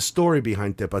 I love the story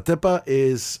behind tepa. Tepa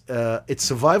is its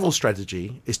survival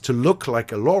strategy is to look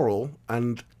like a laurel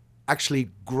and actually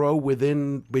grow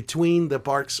between the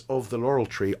barks of the laurel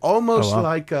tree, almost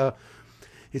like a.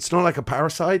 It's not like a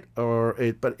parasite,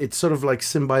 but it's sort of like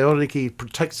symbiotically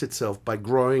protects itself by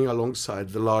growing alongside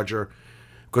the larger,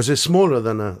 because it's smaller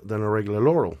than a regular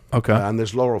laurel. Okay. And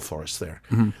there's laurel forests there.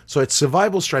 So its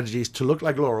survival strategy is to look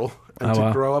like laurel and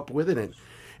to grow up within it.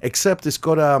 Except it's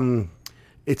got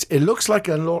it looks like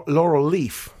a laurel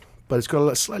leaf, but it's got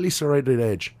a slightly serrated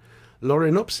edge.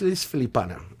 Laurenopsis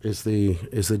filipana is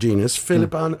the genus.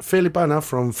 Filipana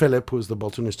from Philip, who's the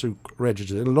botanist who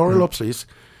registered it. Laurenopsis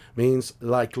means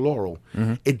like laurel.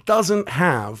 It doesn't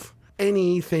have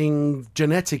anything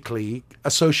genetically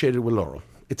associated with laurel.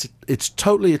 It's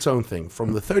totally its own thing.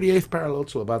 From the 38th parallel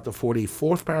to about the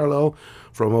 44th parallel,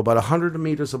 from about 100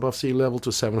 meters above sea level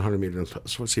to 700 meters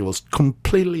above sea level. It's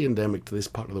completely endemic to this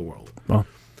part of the world. Wow.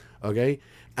 Okay?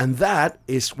 And that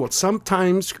is what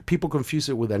sometimes people confuse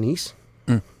it with anise.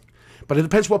 But it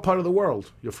depends what part of the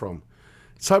world you're from.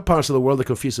 Some parts of the world they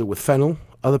confuse it with fennel.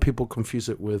 Other people confuse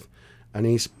it with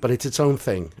anise, but it's its own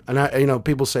thing. And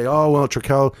people say, "Oh, well,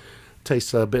 Trekal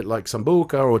tastes a bit like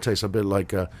sambuca, or it tastes a bit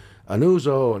like an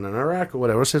ouzo and an arak or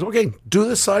whatever." It says, "Okay, do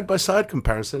the side by side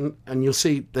comparison, and you'll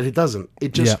see that it doesn't.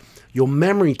 It just your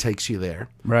memory takes you there,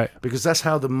 Right. Because that's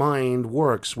how the mind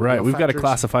works. Right. We've got to factors.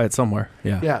 classify it somewhere.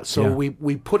 Yeah. Yeah. So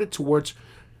we put it towards,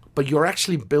 but you're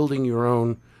actually building your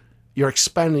own you're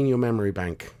expanding your memory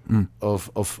bank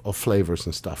of flavors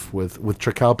and stuff with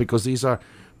Tricao, because these are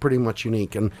pretty much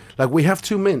unique. And like we have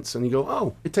 2 mints, and you go,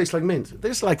 oh, it tastes like mint.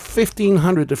 There's like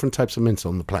 1,500 different types of mints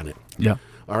on the planet. Yeah.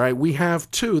 All right, we have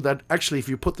 2 that actually, if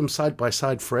you put them side by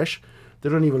side fresh, they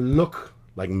don't even look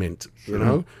like mint, you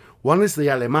know? One is the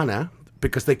Alemana,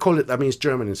 because they call it, that means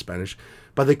German in Spanish,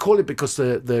 but they call it because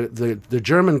the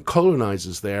German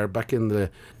colonizers there back in the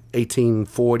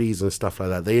 1840s and stuff like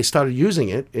that, they started using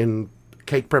it in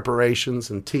cake preparations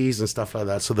and teas and stuff like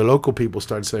that. So the local people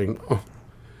started saying, oh,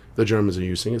 the Germans are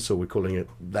using it, so we're calling it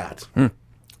that.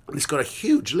 It's got a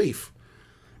huge leaf.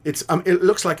 It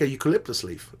looks like a eucalyptus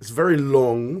leaf. It's very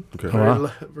long.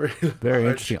 Okay. Very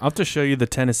interesting. I'll have to show you the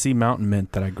Tennessee mountain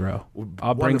mint that I grow.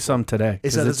 I'll bring some today.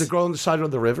 Does it grow on the side of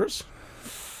the rivers?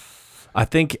 I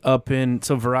think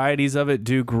so varieties of it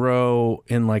do grow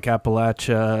in like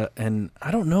Appalachia, and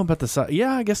I don't know about the side.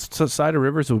 Yeah, I guess the side of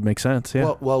rivers would make sense.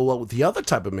 Yeah. Well, the other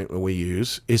type of mint we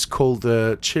use is called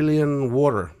the Chilean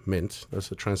water mint. That's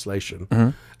the translation.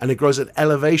 And it grows at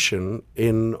elevation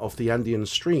of the Andean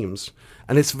streams.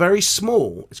 And it's very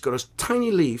small. It's got a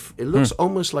tiny leaf. It looks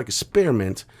almost like a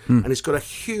spearmint. And it's got a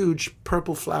huge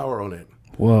purple flower on it.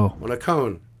 Whoa. On a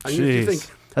cone. And Jeez. you think,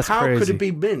 That's how crazy. could it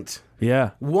be mint?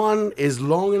 Yeah. One is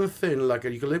long and thin like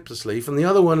a eucalyptus leaf, and the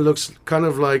other one looks kind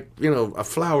of like, a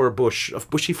flower bush, a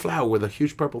bushy flower with a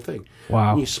huge purple thing.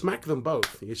 Wow. And you smack them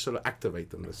both. You sort of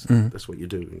activate them. That's what you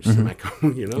do. You smack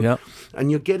them, Yep. And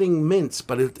you're getting mints,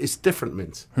 but it's different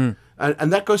mints.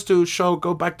 And that goes to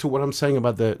go back to what I'm saying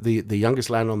about the youngest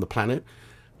land on the planet.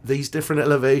 These different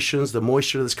elevations, the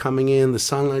moisture that's coming in, the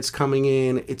sunlight's coming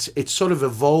in. It's sort of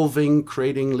evolving,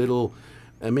 creating little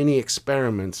mini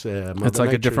experiments. It's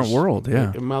like a different world,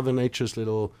 yeah. Mother Nature's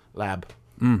little lab.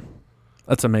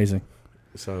 That's amazing.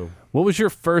 So, what was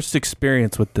your first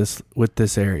experience with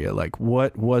this area? Like,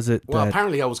 what was it? Well,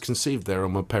 apparently I was conceived there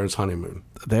on my parents' honeymoon.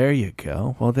 There you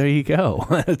go. Well, there you go.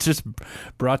 It just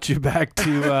brought you back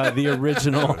to the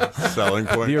original selling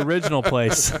point. The original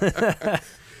place.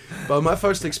 But my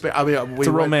first experience, it's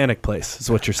a romantic place, is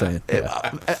what you're saying.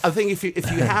 Yeah. I think if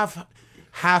you have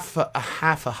half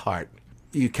a heart,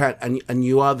 you can't, and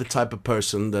you are the type of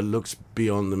person that looks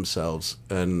beyond themselves.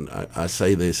 And I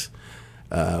say this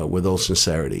with all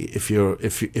sincerity. If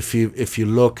you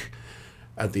look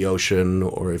at the ocean,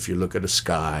 or if you look at the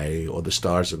sky or the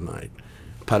stars at night,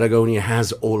 Patagonia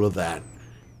has all of that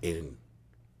in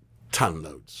ton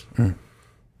loads.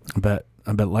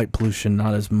 I bet light pollution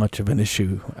not as much of an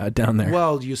issue down there.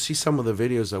 Well, you see some of the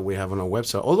videos that we have on our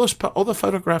website. All the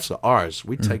photographs are ours.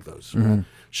 We take those.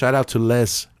 Shout out to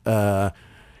Les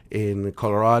in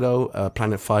Colorado,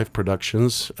 Planet 5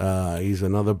 Productions. He's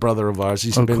another brother of ours.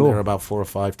 He's been there about 4 or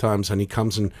 5 times, and he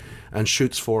comes and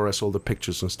shoots for us all the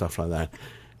pictures and stuff like that.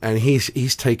 And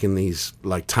he's taken these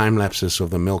like time lapses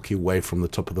of the Milky Way from the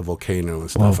top of the volcano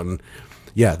and stuff. Whoa. And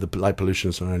yeah, the light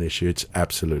pollution is not an issue. It's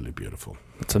absolutely beautiful.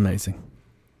 It's amazing.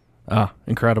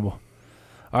 Incredible.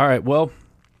 All right, well,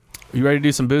 you ready to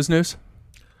do some booze news?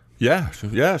 Yeah,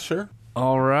 sure.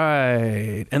 All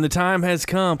right, and the time has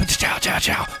come. Chow, chow,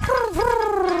 chow.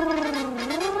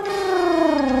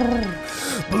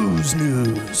 Booze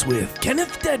news with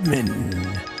Kenneth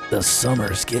Deadman. The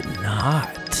summer's getting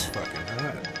hot. Fucking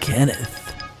hot.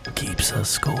 Kenneth keeps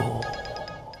us cool.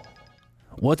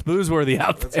 What's booze-worthy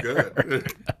out there? That's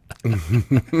good.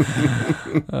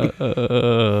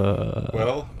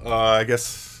 Well, I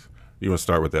guess you want to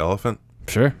start with the elephant?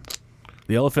 Sure.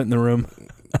 The elephant in the room.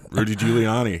 Rudy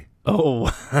Giuliani. Oh,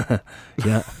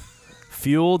 yeah.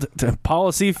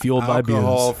 Policy fueled by booze.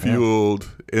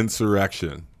 Alcohol-fueled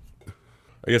insurrection.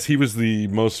 I guess he was the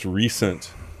most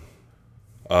recent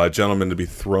gentleman to be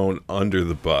thrown under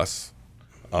the bus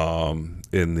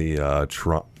in the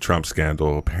Trump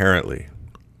scandal, apparently.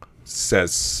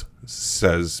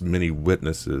 Says many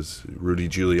witnesses, Rudy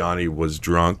Giuliani was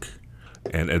drunk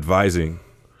and advising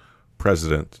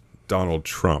President Donald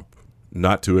Trump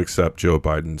not to accept Joe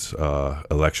Biden's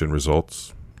election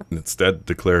results and instead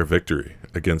declare victory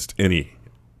against any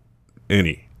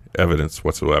evidence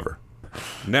whatsoever.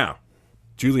 Now,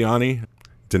 Giuliani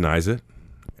denies it,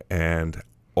 and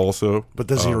also... But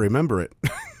does he remember it?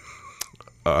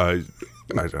 I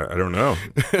don't know.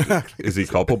 Is he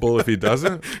culpable if he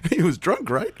doesn't? He was drunk,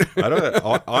 right? I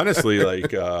don't. Honestly,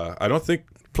 I don't think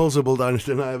plausible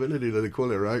deniability that they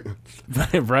call it, right?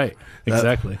 Right.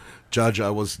 Exactly. Judge,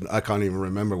 I can't even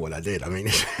remember what I did. I mean,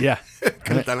 yeah,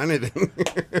 couldn't have done anything.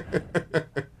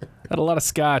 Had a lot of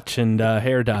scotch and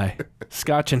hair dye.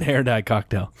 Scotch and hair dye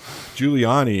cocktail.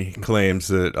 Giuliani claims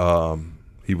that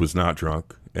he was not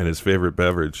drunk, and his favorite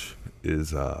beverage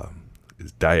is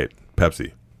Diet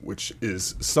Pepsi, which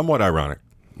is somewhat ironic.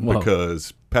 Whoa.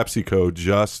 because PepsiCo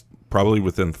just probably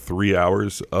within 3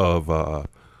 hours of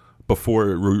before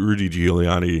Rudy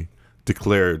Giuliani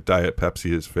declared Diet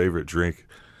Pepsi his favorite drink,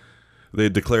 they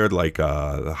declared like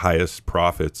the highest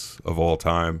profits of all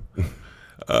time.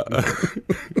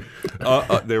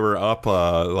 They were up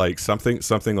like something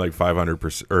like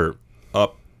 500% or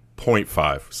up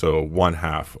 0.5, so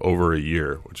 1/2 over a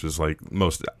year, which is like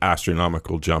most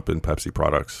astronomical jump in Pepsi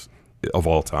products of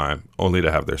all time, only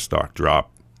to have their stock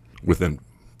drop within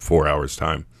 4 hours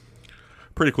time.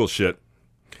 Pretty cool shit.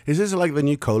 Is this like the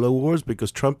new cola wars?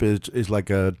 Because Trump is like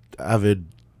a avid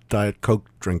Diet Coke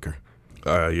drinker.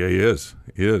 Yeah, he is.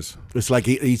 He is. It's like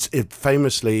he's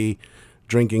famously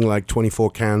drinking like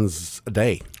 24 cans a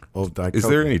day of Diet Coke. Is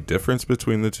there any difference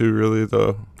between the two, really,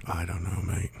 though? I don't know,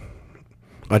 mate.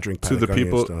 I drink To the Patagonia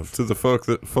people, stuff. to the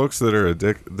folks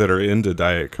that are into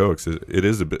Diet Cokes,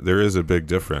 there is a big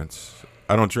difference.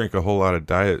 I don't drink a whole lot of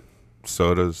diet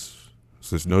sodas,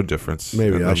 so there's no difference.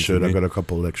 Maybe in I them should. to I've me. got a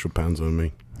couple extra pounds on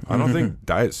me. I don't think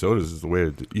diet sodas is the way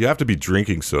to you have to be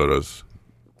drinking sodas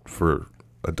for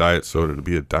a diet soda to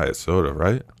be a diet soda,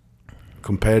 right?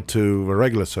 Compared to a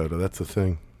regular soda, that's the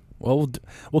thing. Well,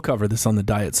 we'll cover this on the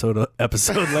diet soda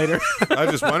episode later. I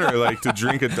just wonder, like, to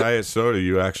drink a diet soda,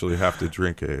 you actually have to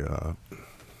drink a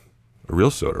real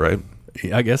soda, right?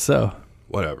 Yeah, I guess so.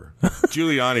 Whatever.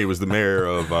 Giuliani was the mayor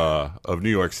of New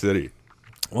York City.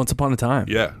 Once upon a time.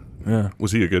 Yeah. Yeah.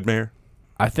 Was he a good mayor?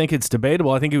 I think it's debatable.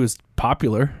 I think he was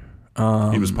popular.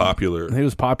 He was popular He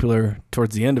was popular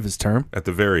towards the end of his term. at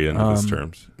the very end of his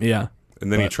terms. Yeah.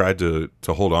 And then he but- tried to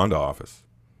hold on to office.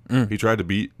 He tried to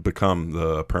become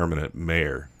the permanent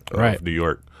mayor of Right. New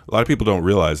York. A lot of people don't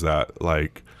realize that.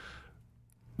 Like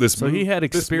this. So he had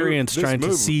experience trying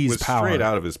to seize was power. straight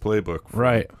out of his playbook.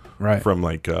 Right. From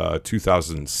like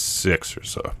 2006 or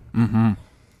so. Mm-hmm.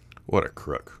 What a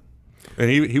crook! And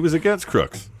he was against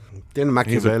crooks. Didn't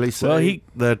Machiavelli say well, he-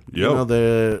 that you Yo.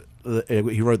 know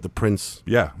he wrote The Prince?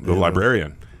 Yeah, the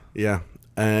librarian. Yeah.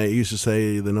 He used to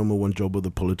say the number one job of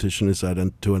the politician is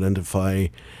to identify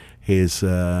his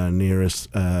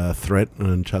nearest threat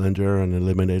and challenger and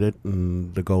eliminate it.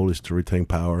 And the goal is to retain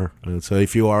power. And so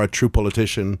if you are a true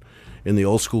politician in the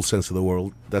old school sense of the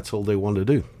world, that's all they want to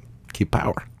do. Keep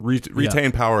power.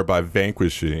 Retain power by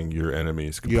vanquishing your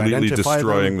enemies, completely identify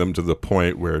destroying them to the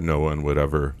point where no one would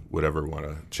ever want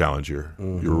to challenge your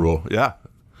rule. Yeah,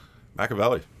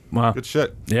 Machiavelli. Wow. Good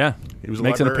shit. Yeah. He was a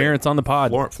Makes an librarian. appearance on the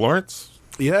pod. Florence.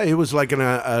 Yeah, he was like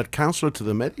a counselor to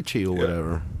the Medici or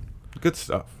whatever. Good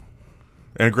stuff.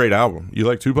 And a great album. You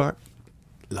like Tupac?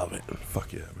 Love it.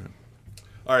 Fuck yeah, man.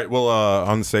 All right. Well,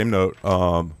 on the same note,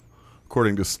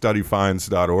 according to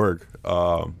studyfinds.org,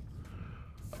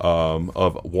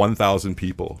 of 1,000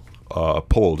 people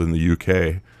polled in the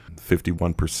UK,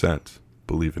 51%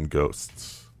 believe in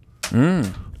ghosts,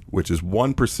 which is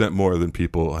 1% more than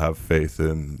people have faith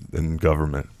in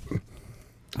government.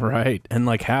 Right. And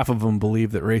like half of them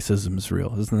believe that racism is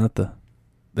real. Isn't that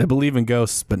they believe in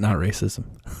ghosts, but not racism.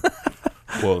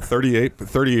 Well,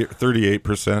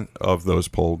 38% of those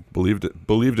polled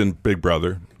believed in Big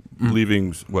Brother,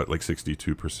 leaving like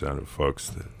 62% of folks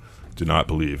that do not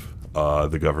believe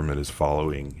the government is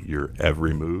following your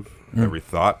every move, every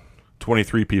thought.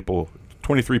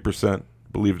 23%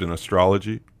 believed in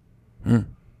astrology,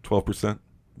 12%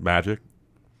 magic.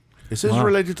 Is this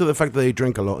related to the fact that they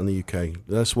drink a lot in the UK?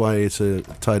 That's why it's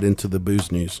tied into the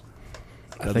booze news.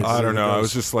 I think I don't know. I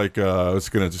was just like, I was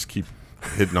gonna just keep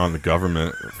hitting on the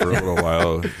government for a little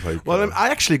while. Like, Well, I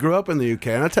actually grew up in the UK,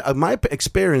 and my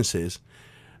experience is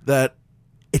that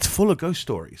it's full of ghost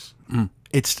stories.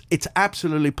 It's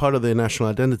absolutely part of their national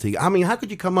identity. I mean, how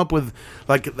could you come up with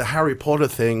like the Harry Potter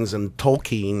things and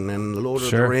Tolkien and Lord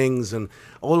of the Rings and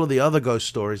all of the other ghost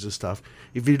stories and stuff?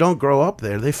 If you don't grow up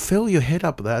there, they fill your head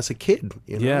up with that as a kid.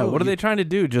 You know? Yeah, what are they trying to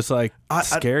do? Just like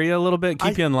scare you a little bit,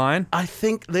 keep you in line? I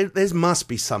think there must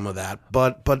be some of that,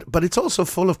 but it's also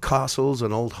full of castles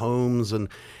and old homes and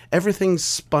everything's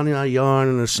spun in a yarn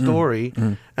and a story.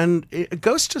 And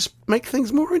ghosts just make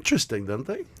things more interesting, don't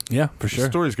they? Yeah, for the sure.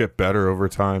 stories get better over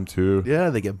time too. Yeah,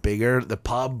 they get bigger. The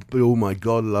pub, oh my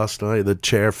God, last night the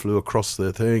chair flew across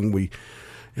the thing.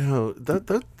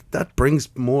 That brings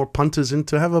more punters in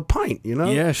to have a pint, you know?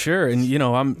 Yeah, sure. And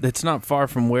it's not far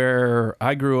from where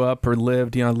I grew up or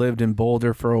lived. I lived in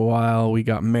Boulder for a while. We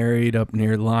got married up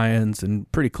near Lyons, and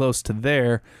pretty close to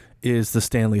there is the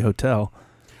Stanley Hotel,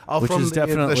 which is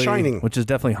definitely The Shining. which is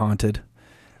definitely haunted.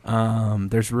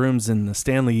 There's rooms in the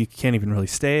Stanley you can't even really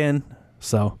stay in.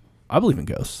 So I believe in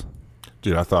ghosts.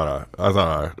 Dude, I thought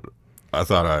I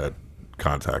had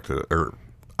contacted or.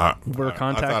 We're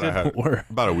contacted? I thought I had, Or-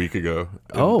 about a week ago.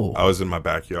 Oh. I was in my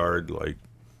backyard, like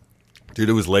Dude,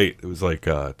 it was late. It was like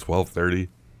 12:30.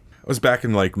 I was back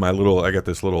in like I got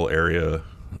this little area,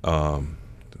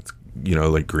 it's,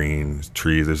 like green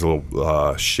trees. There's a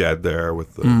little shed there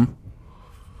with the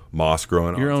moss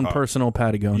growing Your on own top. personal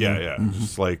Patagonia. Yeah.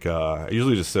 Just like, I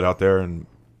usually just sit out there and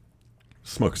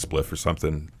smoke a spliff or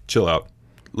something, chill out.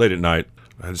 Late at night,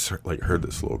 I just heard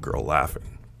this little girl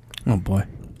laughing. Oh boy.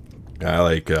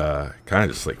 I kind of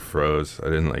just like froze. I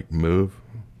didn't like move.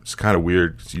 It's kind of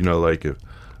weird, 'cause,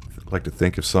 like to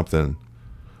think of something.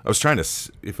 I was trying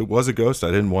to, if it was a ghost, I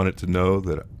didn't want it to know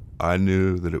that I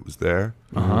knew that it was there.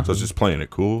 So I was just playing it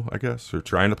cool, I guess, or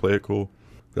trying to play it cool.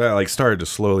 Then I started to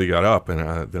slowly got up, and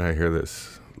then I hear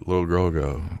this little girl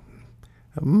go,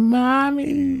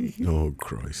 "Mommy!" Oh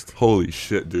Christ! Holy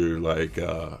shit, dude!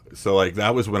 So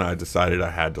that was when I decided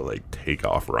I had to take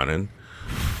off running,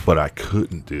 but I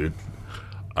couldn't, dude.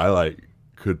 I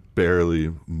could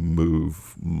barely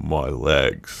move my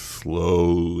legs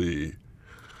slowly.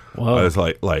 Whoa. I was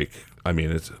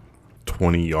it's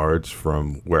 20 yards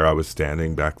from where I was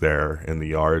standing back there in the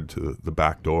yard to the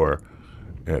back door,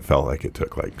 and it felt like it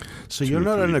took So 2 you're or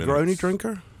not a 3 Negroni minutes.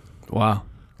 drinker? Wow.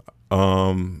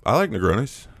 I like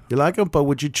Negronis. You like them, but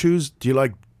would you choose? Do you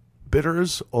like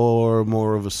bitters or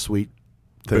more of a sweet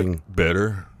thing?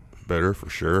 Better for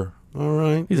sure. All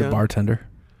right. He's a bartender.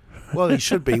 Well, he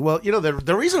should be. Well,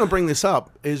 the reason I bring this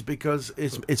up is because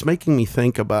it's making me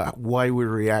think about why we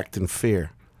react in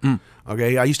fear.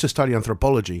 Okay, I used to study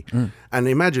anthropology, and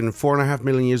imagine 4.5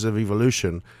 million years of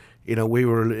evolution. We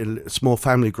were in small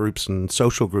family groups and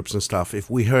social groups and stuff. If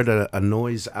we heard a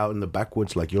noise out in the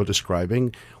backwoods, like you're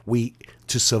describing,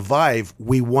 to survive,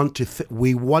 we want to think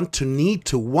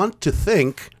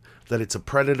that it's a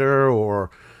predator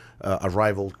or a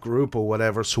rival group or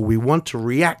whatever. So we want to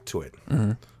react to it.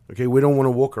 Okay, we don't want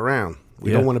to walk around.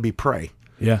 We don't want to be prey.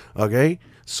 Yeah. Okay,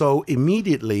 so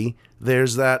immediately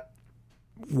there's that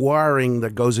wiring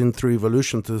that goes in through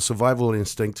evolution to the survival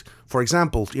instinct. For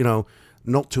example,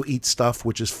 not to eat stuff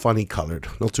which is funny colored,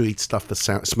 not to eat stuff that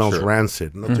smells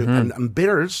rancid, not to, and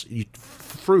bitters,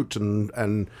 fruit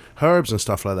and herbs and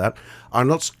stuff like that are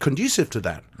not conducive to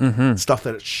that. Stuff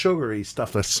that is sugary,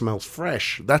 stuff that smells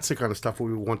fresh. That's the kind of stuff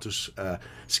we want to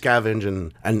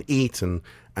scavenge and eat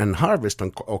and harvest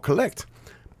or collect.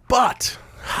 But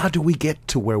how do we get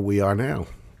to where we are now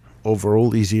over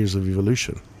all these years of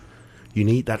evolution? You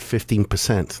need that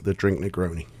 15% that drink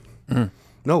Negroni.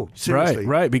 No, seriously.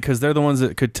 Right, because they're the ones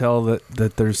that could tell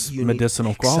that there's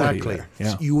medicinal quality. Exactly.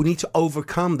 Yeah. You need to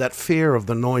overcome that fear of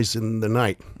the noise in the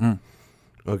night.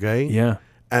 Okay? Yeah.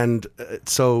 And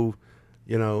so,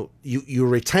 you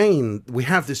retain, we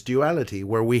have this duality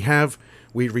where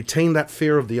we retain that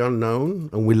fear of the unknown,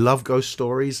 and we love ghost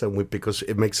stories because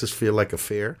it makes us feel like a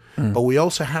fear. But we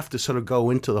also have to sort of go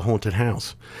into the haunted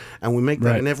house. And we make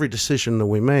that in every decision that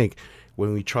we make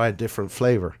when we try a different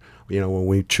flavor. When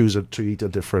we choose to eat a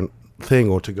different thing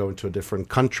or to go into a different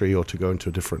country or to go into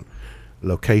a different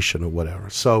location or whatever.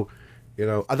 So,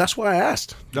 that's why I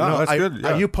asked. No, that's good.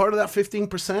 Yeah. Are you part of that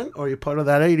 15% or are you part of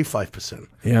that 85%?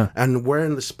 Yeah. And where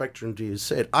in the spectrum do you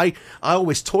sit? I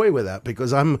always toy with that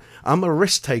because I'm a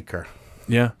risk taker.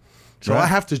 Yeah. So I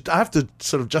have to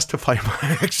sort of justify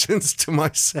my actions to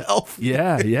myself.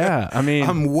 Yeah. I mean,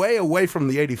 I'm way away from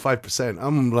the 85%.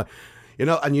 I'm like,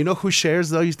 and who shares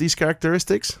these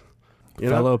characteristics?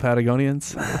 fellow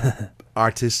Patagonians.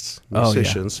 Artists, Oh,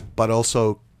 musicians, but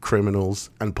also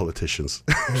criminals and politicians.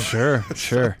 Sure.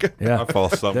 Yeah. I fall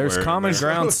somewhere. There's common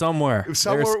ground somewhere.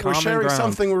 Somewhere There's we're common sharing ground.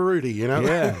 something with Rudy,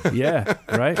 Yeah,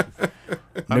 right?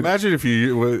 Imagine if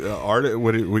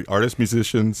artists,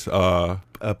 musicians,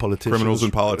 Politicians. criminals,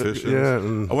 and politicians. Yeah.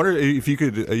 I wonder if you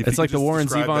could. It's like the Warren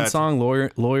Zevon song,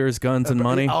 Lawyers, Guns, and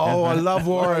Money. Oh, I love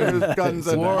Warren. Guns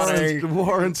and money.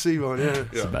 Warren Zevon, yeah.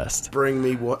 It's the best. Bring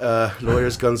me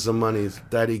lawyers, guns, and money.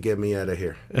 Daddy, get me out of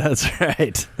here. That's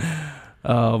right.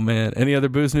 Oh, man. Any other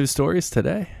booze news stories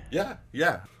today? Yeah.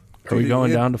 Are we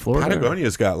going down to Florida?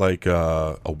 Patagonia's got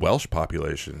a Welsh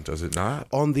population, does it not?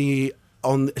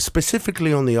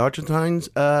 Specifically on the Argentine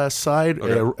side,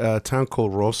 Okay. a town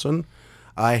called Rawson.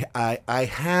 I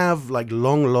have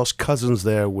long lost cousins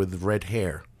there with red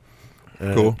hair.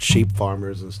 Cool. Sheep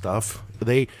farmers and stuff.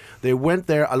 They went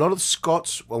there. A lot of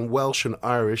Scots and Welsh and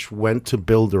Irish went to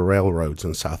build the railroads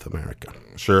in South America.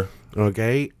 Sure.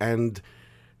 Okay, and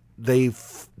they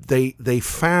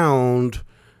found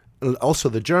also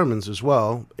the Germans as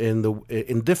well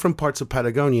in different parts of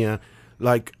Patagonia,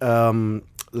 like a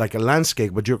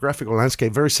landscape, a geographical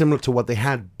landscape very similar to what they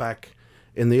had back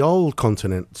in the old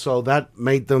continent. So that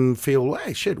made them feel,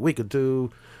 hey, shit, we could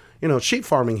do, sheep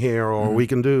farming here, or we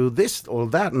can do this or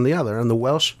that and the other. And the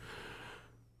Welsh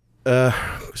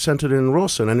centered in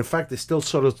Rawson, and in fact, they still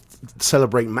sort of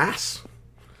celebrate Mass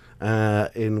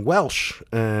in Welsh,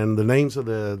 and the names of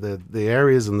the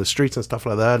areas and the streets and stuff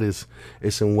like that is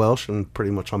in Welsh and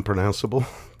pretty much unpronounceable.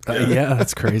 Yeah,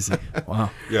 that's crazy. Wow.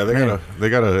 Yeah, they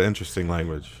got an interesting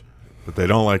language, but they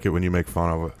don't like it when you make fun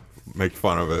of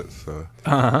it. So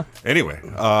anyway,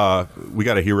 we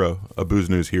got a Booze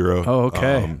News hero. Oh,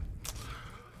 okay.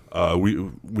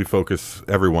 We focus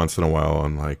every once in a while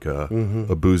on like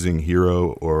a boozing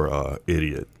hero or a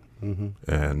idiot,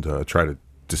 and try to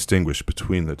distinguish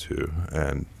between the two.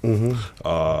 And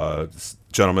this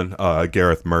gentleman,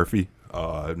 Gareth Murphy,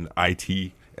 an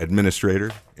IT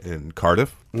administrator in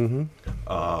Cardiff,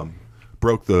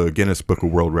 broke the Guinness Book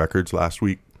of World Records last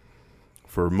week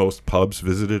for most pubs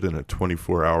visited in a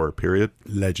 24-hour period.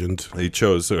 Legend. He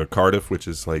chose Cardiff, which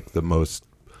is like the most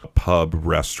pub,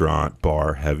 restaurant,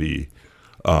 bar heavy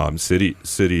city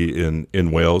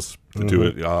in Wales to do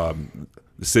it.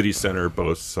 The city center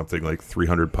boasts something like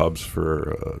 300 pubs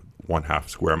for 1/2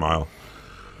 square mile.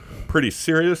 Pretty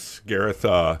serious. Gareth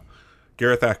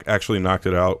actually knocked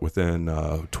it out within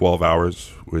 12 hours,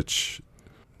 which,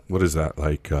 what is that,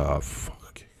 like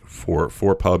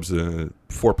four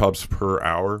pubs per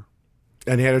hour?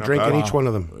 And he had a drink in bad. each one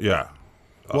of them. Yeah.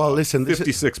 Well, listen, this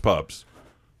 56 pubs,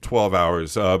 12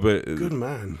 hours. But good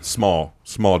man. Small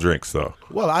drinks though.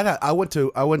 Well, I went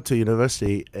to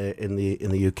university in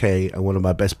the UK, and one of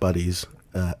my best buddies,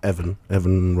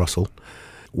 Evan Russell,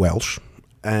 Welsh,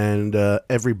 and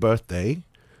every birthday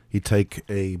he'd take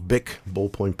a Bic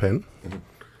ballpoint pen,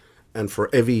 and for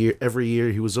every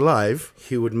year he was alive,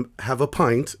 he would have a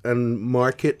pint and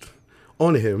mark it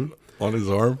on him. On his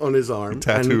arm? On his arm.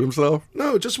 Tattoo himself?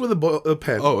 No, just with a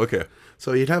pen. Oh, okay.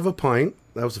 So he'd have a pint.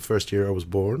 That was the first year I was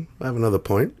born. I have another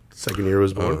pint. Second year I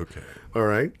was born. Oh, okay. All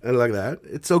right, and like that.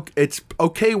 It's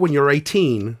okay when you're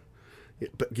 18,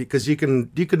 because you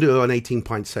can do an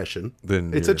 18-pint session.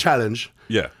 Then it's a challenge.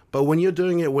 Yeah. But when you're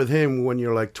doing it with him when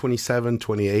you're like 27,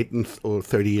 28, or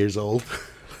 30 years old,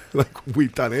 like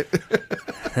we've done it,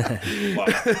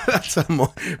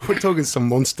 we're talking some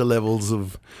monster levels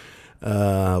of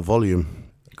volume.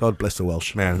 God bless the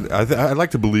Welsh. Man, I'd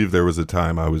like to believe there was a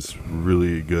time I was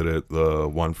really good at the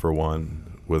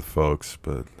 1-for-1 with folks,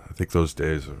 but I think those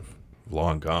days are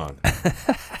long gone.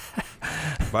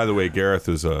 By the way, Gareth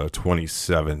is a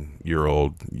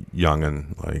 27-year-old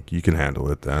youngin'. Like, you can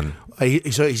handle it then.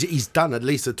 So he's done at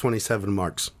least the 27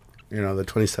 marks. You know, the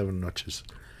 27 notches,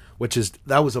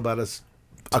 that was about as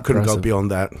I couldn't go beyond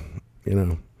that. You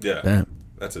know. Yeah. Damn.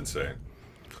 That's insane.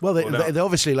 Well, they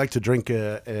obviously like to drink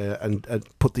and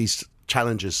put these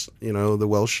challenges. You know, the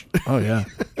Welsh. Oh yeah.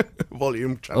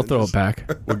 Volume I'll challenges. throw it back.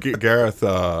 Well, Gareth,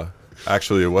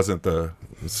 actually,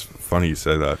 it's funny you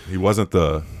say that. It wasn't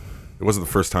the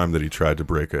first time that he tried to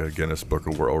break a Guinness Book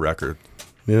of World Record.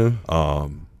 Yeah.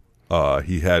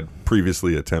 He had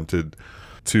previously attempted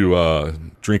to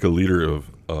drink a liter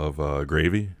of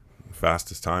gravy,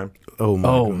 fastest time, Oh my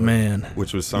God. Man.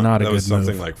 which was Not a was good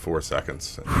something move. like 4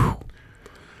 seconds.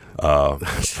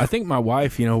 I think my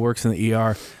wife, works in the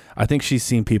ER. I think she's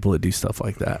seen people that do stuff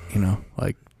like that,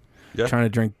 like Yeah. trying to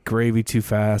drink gravy too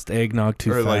fast, eggnog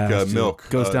too Or fast. like milk.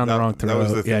 Goes down the wrong that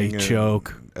was throat. the Yeah, thing you in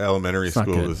choke. Elementary It's not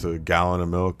school good. was a gallon of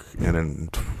milk in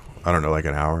I don't know, like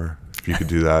an hour. If you could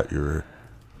do that, you're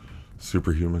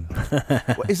superhuman.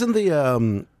 Well, isn't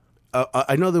the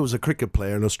I know there was a cricket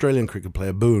player, an Australian cricket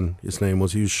player, Boone, his name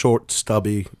was. He was short,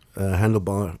 stubby,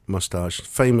 handlebar mustache,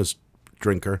 famous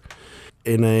drinker.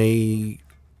 In a,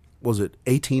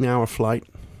 18-hour flight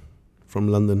from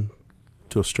London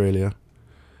to Australia,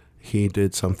 he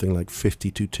did something like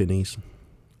 52 tinnies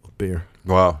of beer.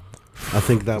 Wow. I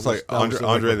think that It's was like that was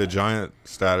Andre the Giant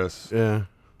status. Yeah.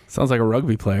 Sounds like a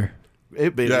rugby player. He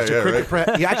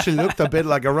actually looked a bit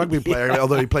like a rugby player,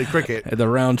 although he played cricket. Had the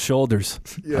round shoulders.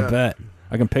 Yeah. I bet.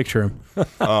 I can picture him.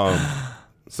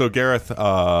 So Gareth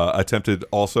attempted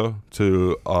also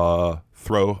to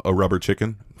throw a rubber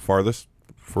chicken farthest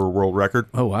for a world record.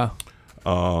 Oh,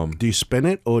 wow. Do you spin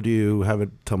it or do you have it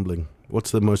tumbling?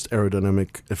 What's the most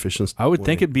aerodynamic efficient? I would way?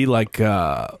 think it'd be like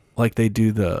they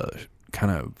do the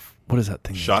kind of, what is that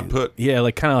thing? they Shot do? put? Yeah,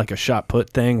 like kind of like a shot put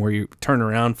thing where you turn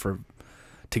around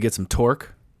to get some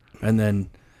torque, and then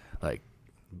like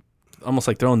almost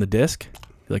like throwing the disc.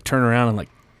 You like turn around and like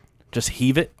just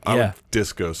heave it. I Yeah, would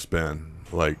disco spin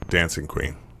like Dancing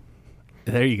Queen.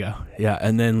 there you go. Yeah,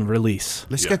 and then release.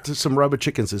 Let's Yeah. get to some rubber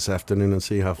chickens this afternoon and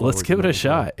see how far. Let's we give can it a go.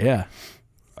 shot. Yeah.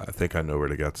 I think I know where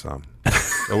to get some.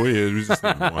 We just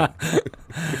need one.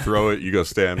 You throw it, you go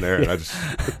stand there, and I just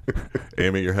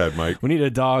aim at your head, Mike. We need a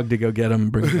dog to go get him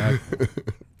and bring him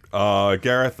back.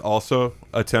 Gareth also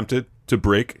attempted to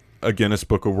break a Guinness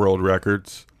Book of World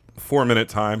Records 4-minute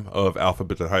time of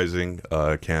alphabetizing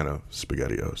a can of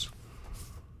SpaghettiOs.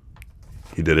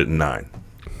 He did it in 9.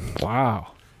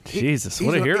 Wow. Jesus,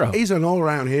 what a hero. He's an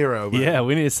all-round hero, man. Yeah,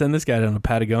 we need to send this guy down to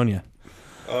Patagonia.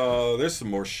 There's some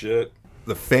more shit.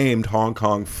 The famed Hong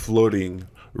Kong floating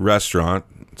restaurant.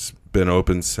 It's been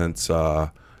open since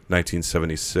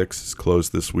 1976. It's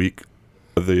closed this week.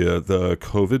 The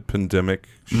COVID pandemic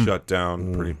shut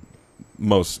down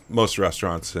most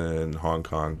restaurants in Hong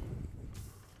Kong.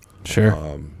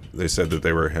 Sure. They said that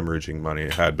they were hemorrhaging money.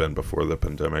 It had been before the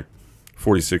pandemic.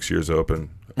 46 years open.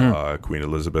 Queen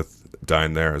Elizabeth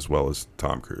dined there, as well as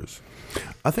Tom Cruise.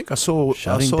 I think I saw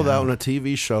Shutting that down. on a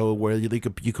TV show where you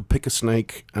could pick a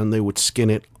snake and they would skin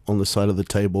it on the side of the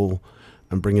table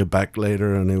and bring it back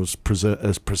later, and it was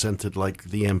presented like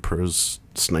the emperor's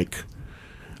snake.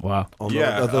 Wow. On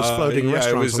those floating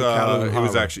restaurants. It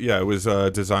was actually it was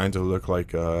designed to look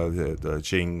like the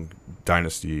Qing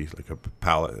Dynasty, like a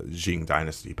palace, Qing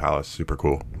Dynasty palace. Super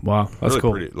cool. Wow. That's really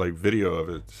cool. Pretty, like video of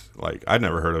it. Like I'd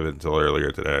never heard of it until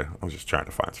earlier today. I was just trying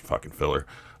to find some fucking filler.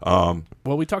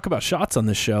 Well, we talk about shots on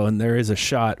this show, and there is a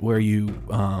shot where you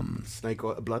snake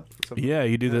or blood. Or something? yeah,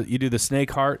 you do the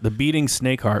snake heart, the beating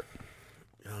snake heart.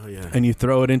 Oh yeah. And you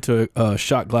throw it into a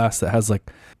shot glass that has like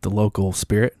the local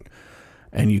spirit,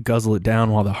 and you guzzle it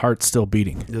down while the heart's still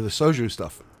beating. Yeah, the soju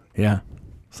stuff. Yeah.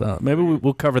 So maybe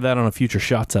we'll cover that on a future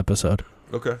shots episode.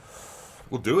 Okay,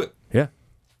 we'll do it. Yeah.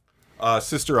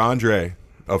 Sister Andre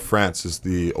of France is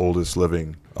the oldest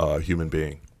living human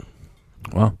being.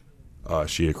 Wow.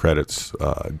 She accredits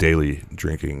daily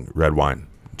drinking red wine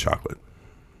and chocolate.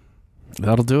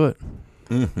 That'll do it.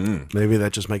 Maybe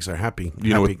that just makes her happy.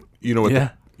 You know what? Yeah.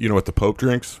 You know what the Pope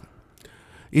drinks?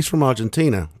 He's from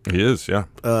Argentina. He is, yeah.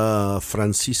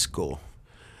 Francisco.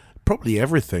 Probably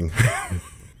everything.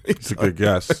 It's a good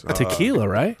guess. Tequila,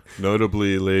 right?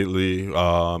 Notably, lately,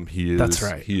 he is. That's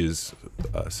right. He is.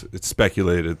 It's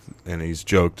speculated, and he's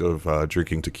joked of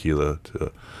drinking tequila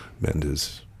to mend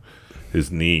his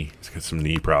knee. He's got some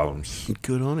knee problems.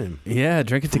 Good on him. Yeah,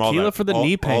 drinking From all tequila that- for the all-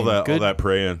 knee pain. All Good, that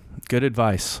praying. good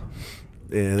advice.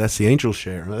 Yeah, that's the angel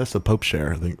share. That's the Pope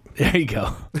share, I think. There you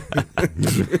go.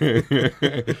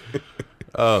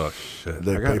 Oh shit!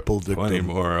 The I got papal plenty dictum.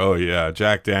 more. Oh yeah,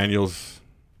 Jack Daniels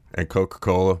and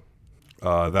Coca-Cola.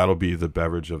 That'll be the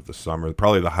beverage of the summer.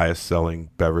 Probably the highest selling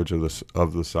beverage of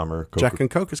the summer. Jack and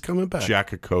Coke is coming back.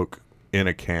 Jack and Coke in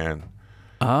a can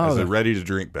Oh, as a ready to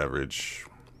drink beverage.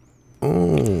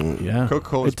 Oh. yeah.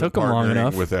 Coca-Cola's It took been them long partnering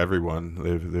enough. with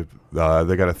everyone.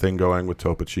 They got a thing going with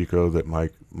Topo Chico that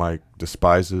Mike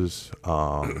despises.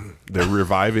 They're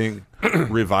reviving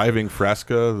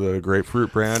Fresca, the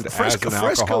grapefruit brand, Fresca as an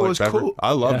alcoholic was beverage. cool.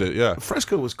 I loved Yeah. it. Yeah,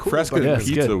 Fresco was cool. Fresca but- Yeah, and it's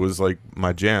pizza good. was like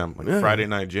my jam, like Yeah. Friday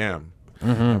night jam.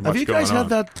 Have you guys had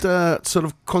that? that sort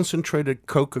of concentrated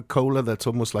Coca-Cola that's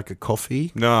almost like a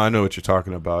coffee? No, I know what you're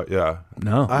talking about. Yeah,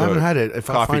 No. I haven't had it. If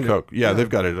I coffee find Coke. it, Yeah, they've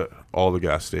got it at all the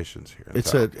gas stations here. in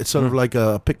It's town. it's sort of like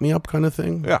a pick-me-up kind of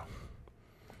thing. Yeah.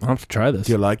 I'll have to try this.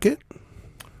 Do you like it?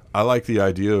 I like the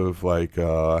idea of like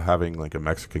having like a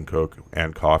Mexican Coke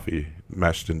and coffee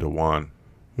meshed into one.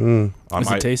 Mm.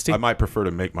 Is it tasty? I might prefer to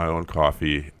make my own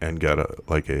coffee and get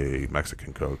a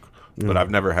Mexican Coke, but I've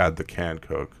never had the canned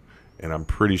Coke, and I'm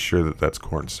pretty sure that that's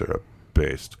corn syrup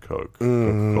based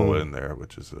Coca-Cola in there,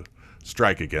 which is a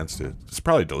strike against it. It's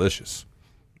probably delicious.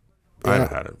 I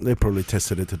haven't had it. They probably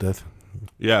tested it to death.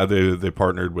 Yeah, they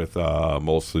partnered with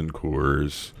Molson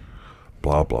Coors,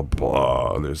 blah blah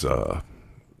blah.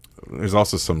 There's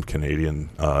also some Canadian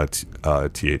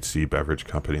THC beverage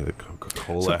company that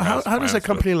Coca-Cola So has. how does a plans with.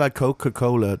 company like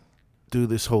Coca-Cola do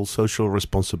this whole social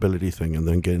responsibility thing and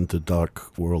then get into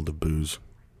dark world of booze?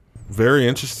 Very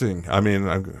interesting. I mean,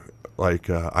 I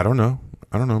don't know.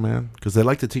 I don't know, man. Because they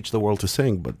like to teach the world to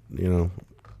sing, but, you know.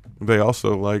 They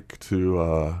also like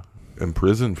to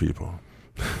imprison people.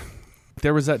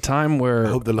 There was that time where I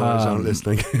hope the lawyers aren't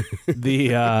listening. they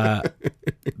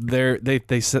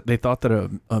said they thought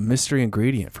that a mystery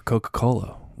ingredient for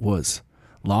Coca-Cola was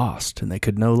lost, and they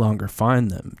could no longer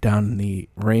find them down in the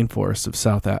rainforests of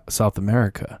South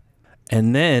America.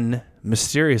 And then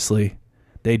mysteriously,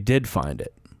 they did find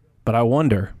it, but I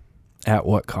wonder at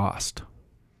what cost.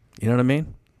 You know what I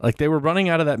mean? Like they were running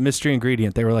out of that mystery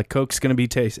ingredient. They were like, Coke's going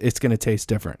to it's going to taste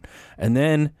different. And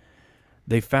then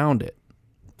they found it.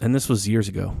 And this was years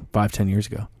ago, 5-10 years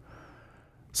ago.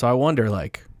 So I wonder,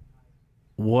 like,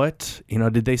 what,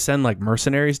 did they send like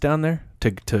mercenaries down there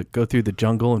to go through the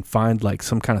jungle and find like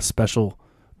some kind of special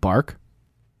bark?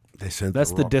 They sent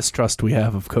That's the distrust we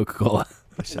have of Coca-Cola.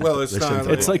 Well, it's not.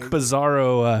 It's like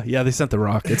Bizarro. Yeah, they sent the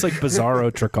rock. It's like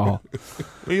Bizarro Tricol.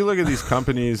 When you look at these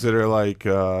companies that are like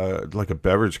a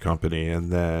beverage company,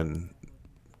 and then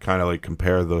kind of like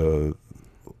compare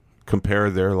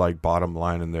their like bottom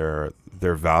line and their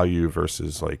value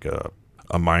versus like a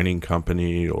mining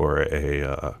company or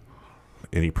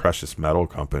any precious metal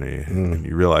company, and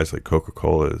you realize like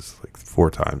Coca-Cola is like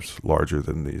 4 times larger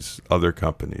than these other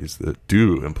companies that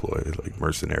do employ like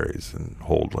mercenaries and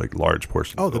hold like large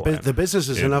portions. Oh, of the business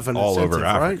is enough an all incentive, over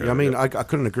Africa, right? I mean, yeah. I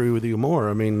couldn't agree with you more.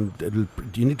 I mean,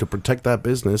 you need to protect that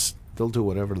business. They'll do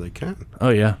whatever they can. Oh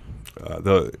yeah.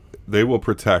 They will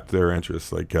protect their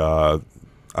interests. Like I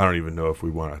don't even know if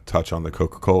we want to touch on the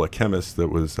Coca-Cola chemist that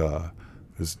was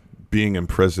being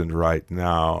imprisoned right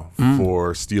now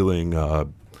for stealing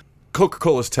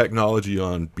Coca-Cola's technology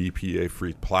on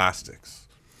BPA-free plastics.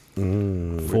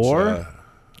 For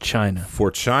China.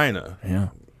 For China. Yeah.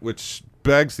 Which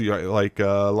begs the, like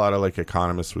a lot of like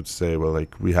economists would say, well,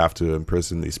 like we have to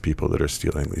imprison these people that are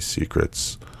stealing these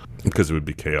secrets because it would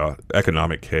be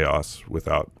economic chaos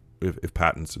without if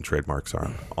patents and trademarks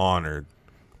aren't honored.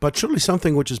 But surely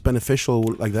something which is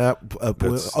beneficial like that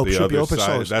should be open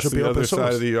source. That's the other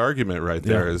side of the argument right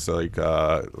there. Is like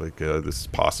this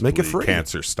possibly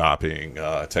cancer stopping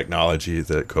technology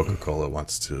that Coca-Cola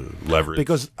wants to leverage.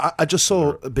 Because I just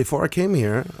saw, before I came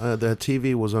here, the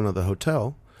TV was on at the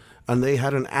hotel, and they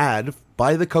had an ad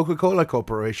by the Coca-Cola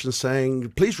Corporation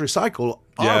saying, please recycle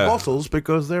our bottles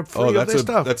because they're free of this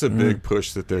stuff. That's a big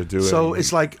push that they're doing. So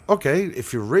it's like, okay,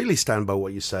 if you really stand by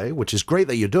what you say, which is great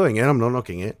that you're doing it, I'm not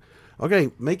knocking it, okay,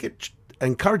 make it,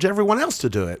 encourage everyone else to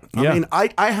do it. I mean,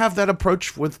 I have that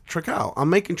approach with Tricol.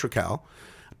 I'm making Tricol,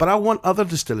 but I want other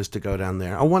distillers to go down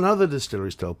there. I want other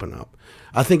distilleries to open up.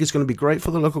 I think it's going to be great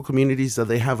for the local communities that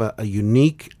they have a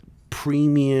unique,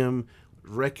 premium,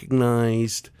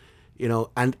 recognized,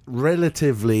 and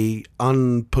relatively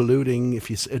unpolluting, if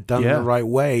you done the right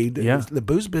way. The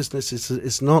booze business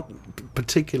is not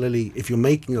particularly, if you're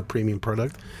making a premium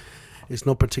product, it's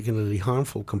not particularly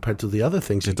harmful compared to the other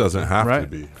things. It doesn't have to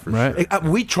be, for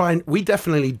sure. We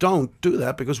definitely don't do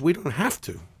that because we don't have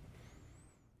to.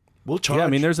 We'll charge. Yeah, I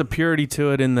mean, there's a purity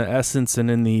to it in the essence and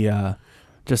in the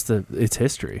its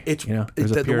history. There's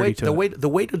a purity to it. The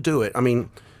way to do it, I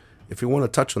mean, if you want to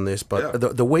touch on this, but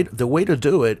the way to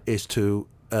do it is to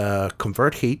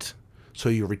convert heat, so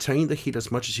you retain the heat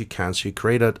as much as you can. So you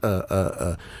create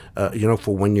for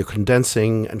when you're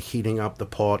condensing and heating up the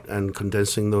pot and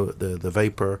condensing the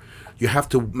vapor, you have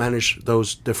to manage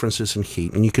those differences in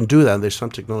heat, and you can do that. There's some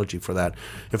technology for that.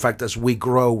 In fact, as we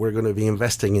grow, we're going to be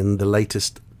investing in the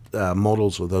latest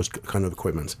models of those kind of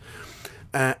equipment,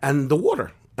 and the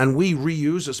water. And we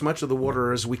reuse as much of the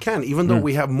water as we can, even though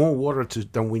we have more water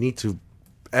than we need to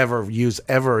ever use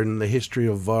in the history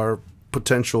of our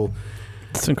potential.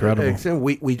 It's incredible.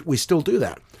 We still do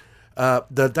that.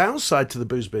 The downside to the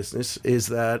booze business is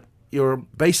that you're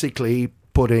basically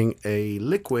putting a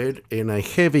liquid in a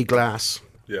heavy glass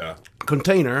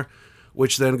container,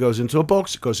 which then goes into a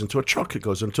box, it goes into a truck, it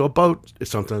goes into a boat,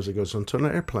 sometimes it goes onto an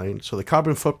airplane. So the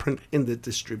carbon footprint in the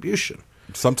distribution.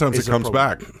 Sometimes it comes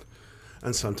back.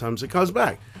 And sometimes it comes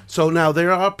back. So now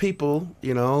there are people,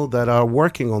 that are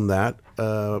working on that.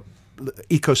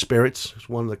 Eco Spirits is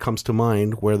one that comes to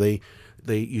mind, where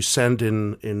you send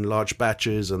in large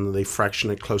batches and they fraction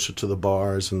it closer to the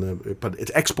bars, but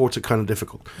exports are kind of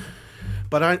difficult.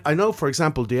 But I know, for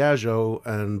example, Diageo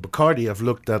and Bacardi have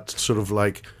looked at sort of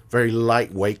like very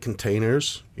lightweight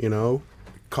containers,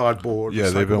 cardboard. Yeah,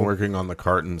 they've been working on the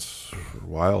cartons for a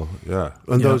while. Yeah,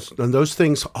 and those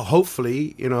things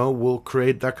hopefully will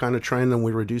create that kind of trend, and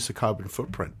we reduce the carbon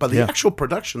footprint. But the actual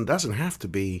production doesn't have to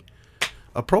be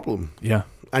a problem. Yeah,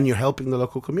 and you're helping the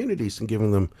local communities and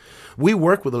giving them. We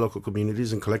work with the local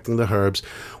communities and collecting the herbs.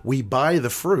 We buy the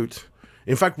fruit.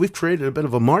 In fact, we've created a bit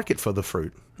of a market for the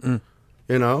fruit.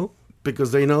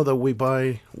 Because they know that we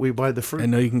buy the fruit. I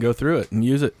know you can go through it and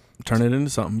use it. Turn it into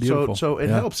something beautiful. So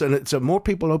it helps, and so more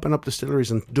people open up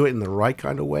distilleries and do it in the right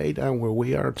kind of way down where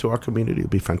we are to our community. It'd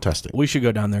be fantastic. We should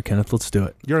go down there, Kenneth. Let's do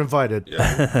it. You're invited.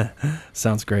 Yeah.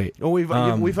 Sounds great. Well,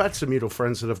 we've had some mutual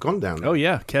friends that have gone down there. Oh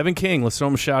yeah, Kevin King. Let's throw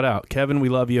him a shout out. Kevin, we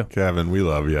love you. Kevin, we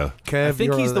love you. Kev, I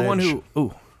think he's the one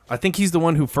who. I think he's the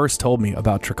one who first told me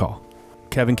about Tricol.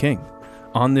 Kevin King,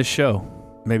 on this show,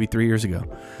 maybe 3 years ago.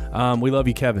 We love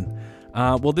you, Kevin.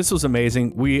 Well, this was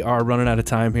amazing. We are running out of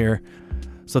time here.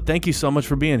 So thank you so much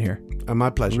for being here. My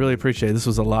pleasure. Really appreciate it. This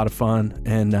was a lot of fun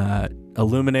and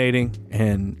illuminating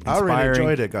and inspiring. I really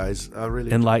enjoyed it, guys.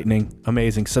 Enlightening.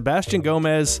 Amazing. Sebastian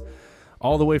Gomez,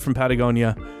 all the way from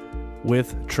Patagonia,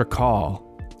 with Tricol,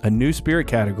 a new spirit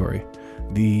category,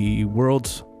 the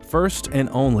world's first and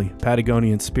only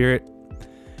Patagonian spirit,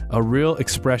 a real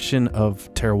expression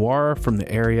of terroir from the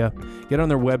area. Get on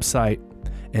their website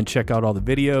and check out all the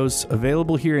videos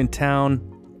available here in town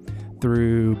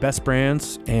through Best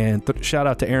Brands. And shout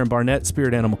out to Aaron Barnett,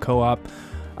 Spirit Animal Co-op.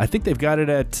 I think they've got it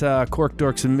at Cork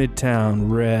Dorks in Midtown,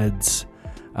 Reds.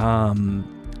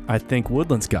 I think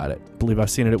Woodland's got it. I believe I've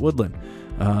seen it at Woodland.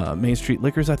 Main Street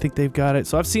Liquors, I think they've got it.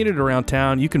 So I've seen it around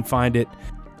town. You can find it.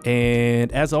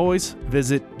 And as always,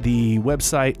 visit the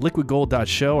website,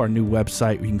 liquidgold.show, our new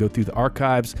website. We can go through the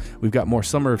archives. We've got more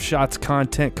Summer of Shots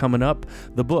content coming up.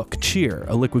 The book, Cheer,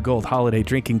 a Liquid Gold holiday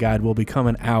drinking guide, will be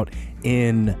coming out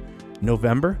in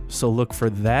November, so look for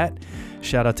that.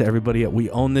 Shout out to everybody at We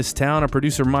Own This Town, our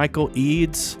producer Michael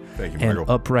Eads, Thank you, and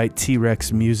Michael. Upright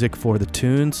T-Rex Music for the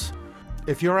tunes.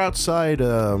 If you're outside,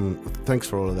 thanks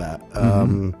for all of that,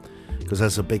 because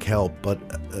that's a big help. But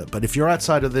if you're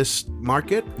outside of this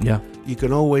market, Yeah, you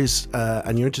can always,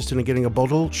 and you're interested in getting a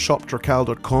bottle,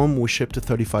 shoptracal.com. We ship to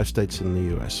 35 states in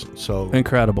the U.S. So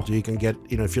incredible. you can get,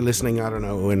 if you're listening, I don't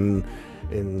know, in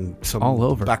some All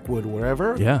over. backwood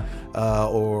wherever, Yeah,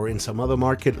 or in some other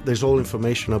market, there's all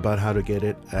information about how to get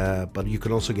it. But you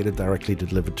can also get it directly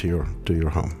delivered to your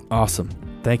home. awesome.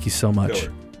 Thank you so much.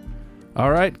 Killer.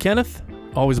 All right, Kenneth,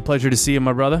 always a pleasure to see you,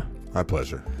 my brother. My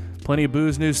pleasure. Plenty of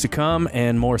booze news to come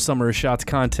and more Summer of Shots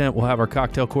content. We'll have our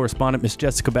cocktail correspondent, Miss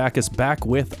Jessica Backus, back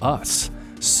with us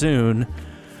soon.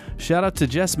 Shout out to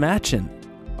Jess Matchin,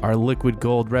 our Liquid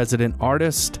Gold resident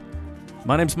artist.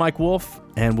 My name's Mike Wolf,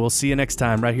 and we'll see you next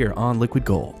time right here on Liquid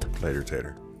Gold. Later,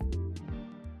 Tater.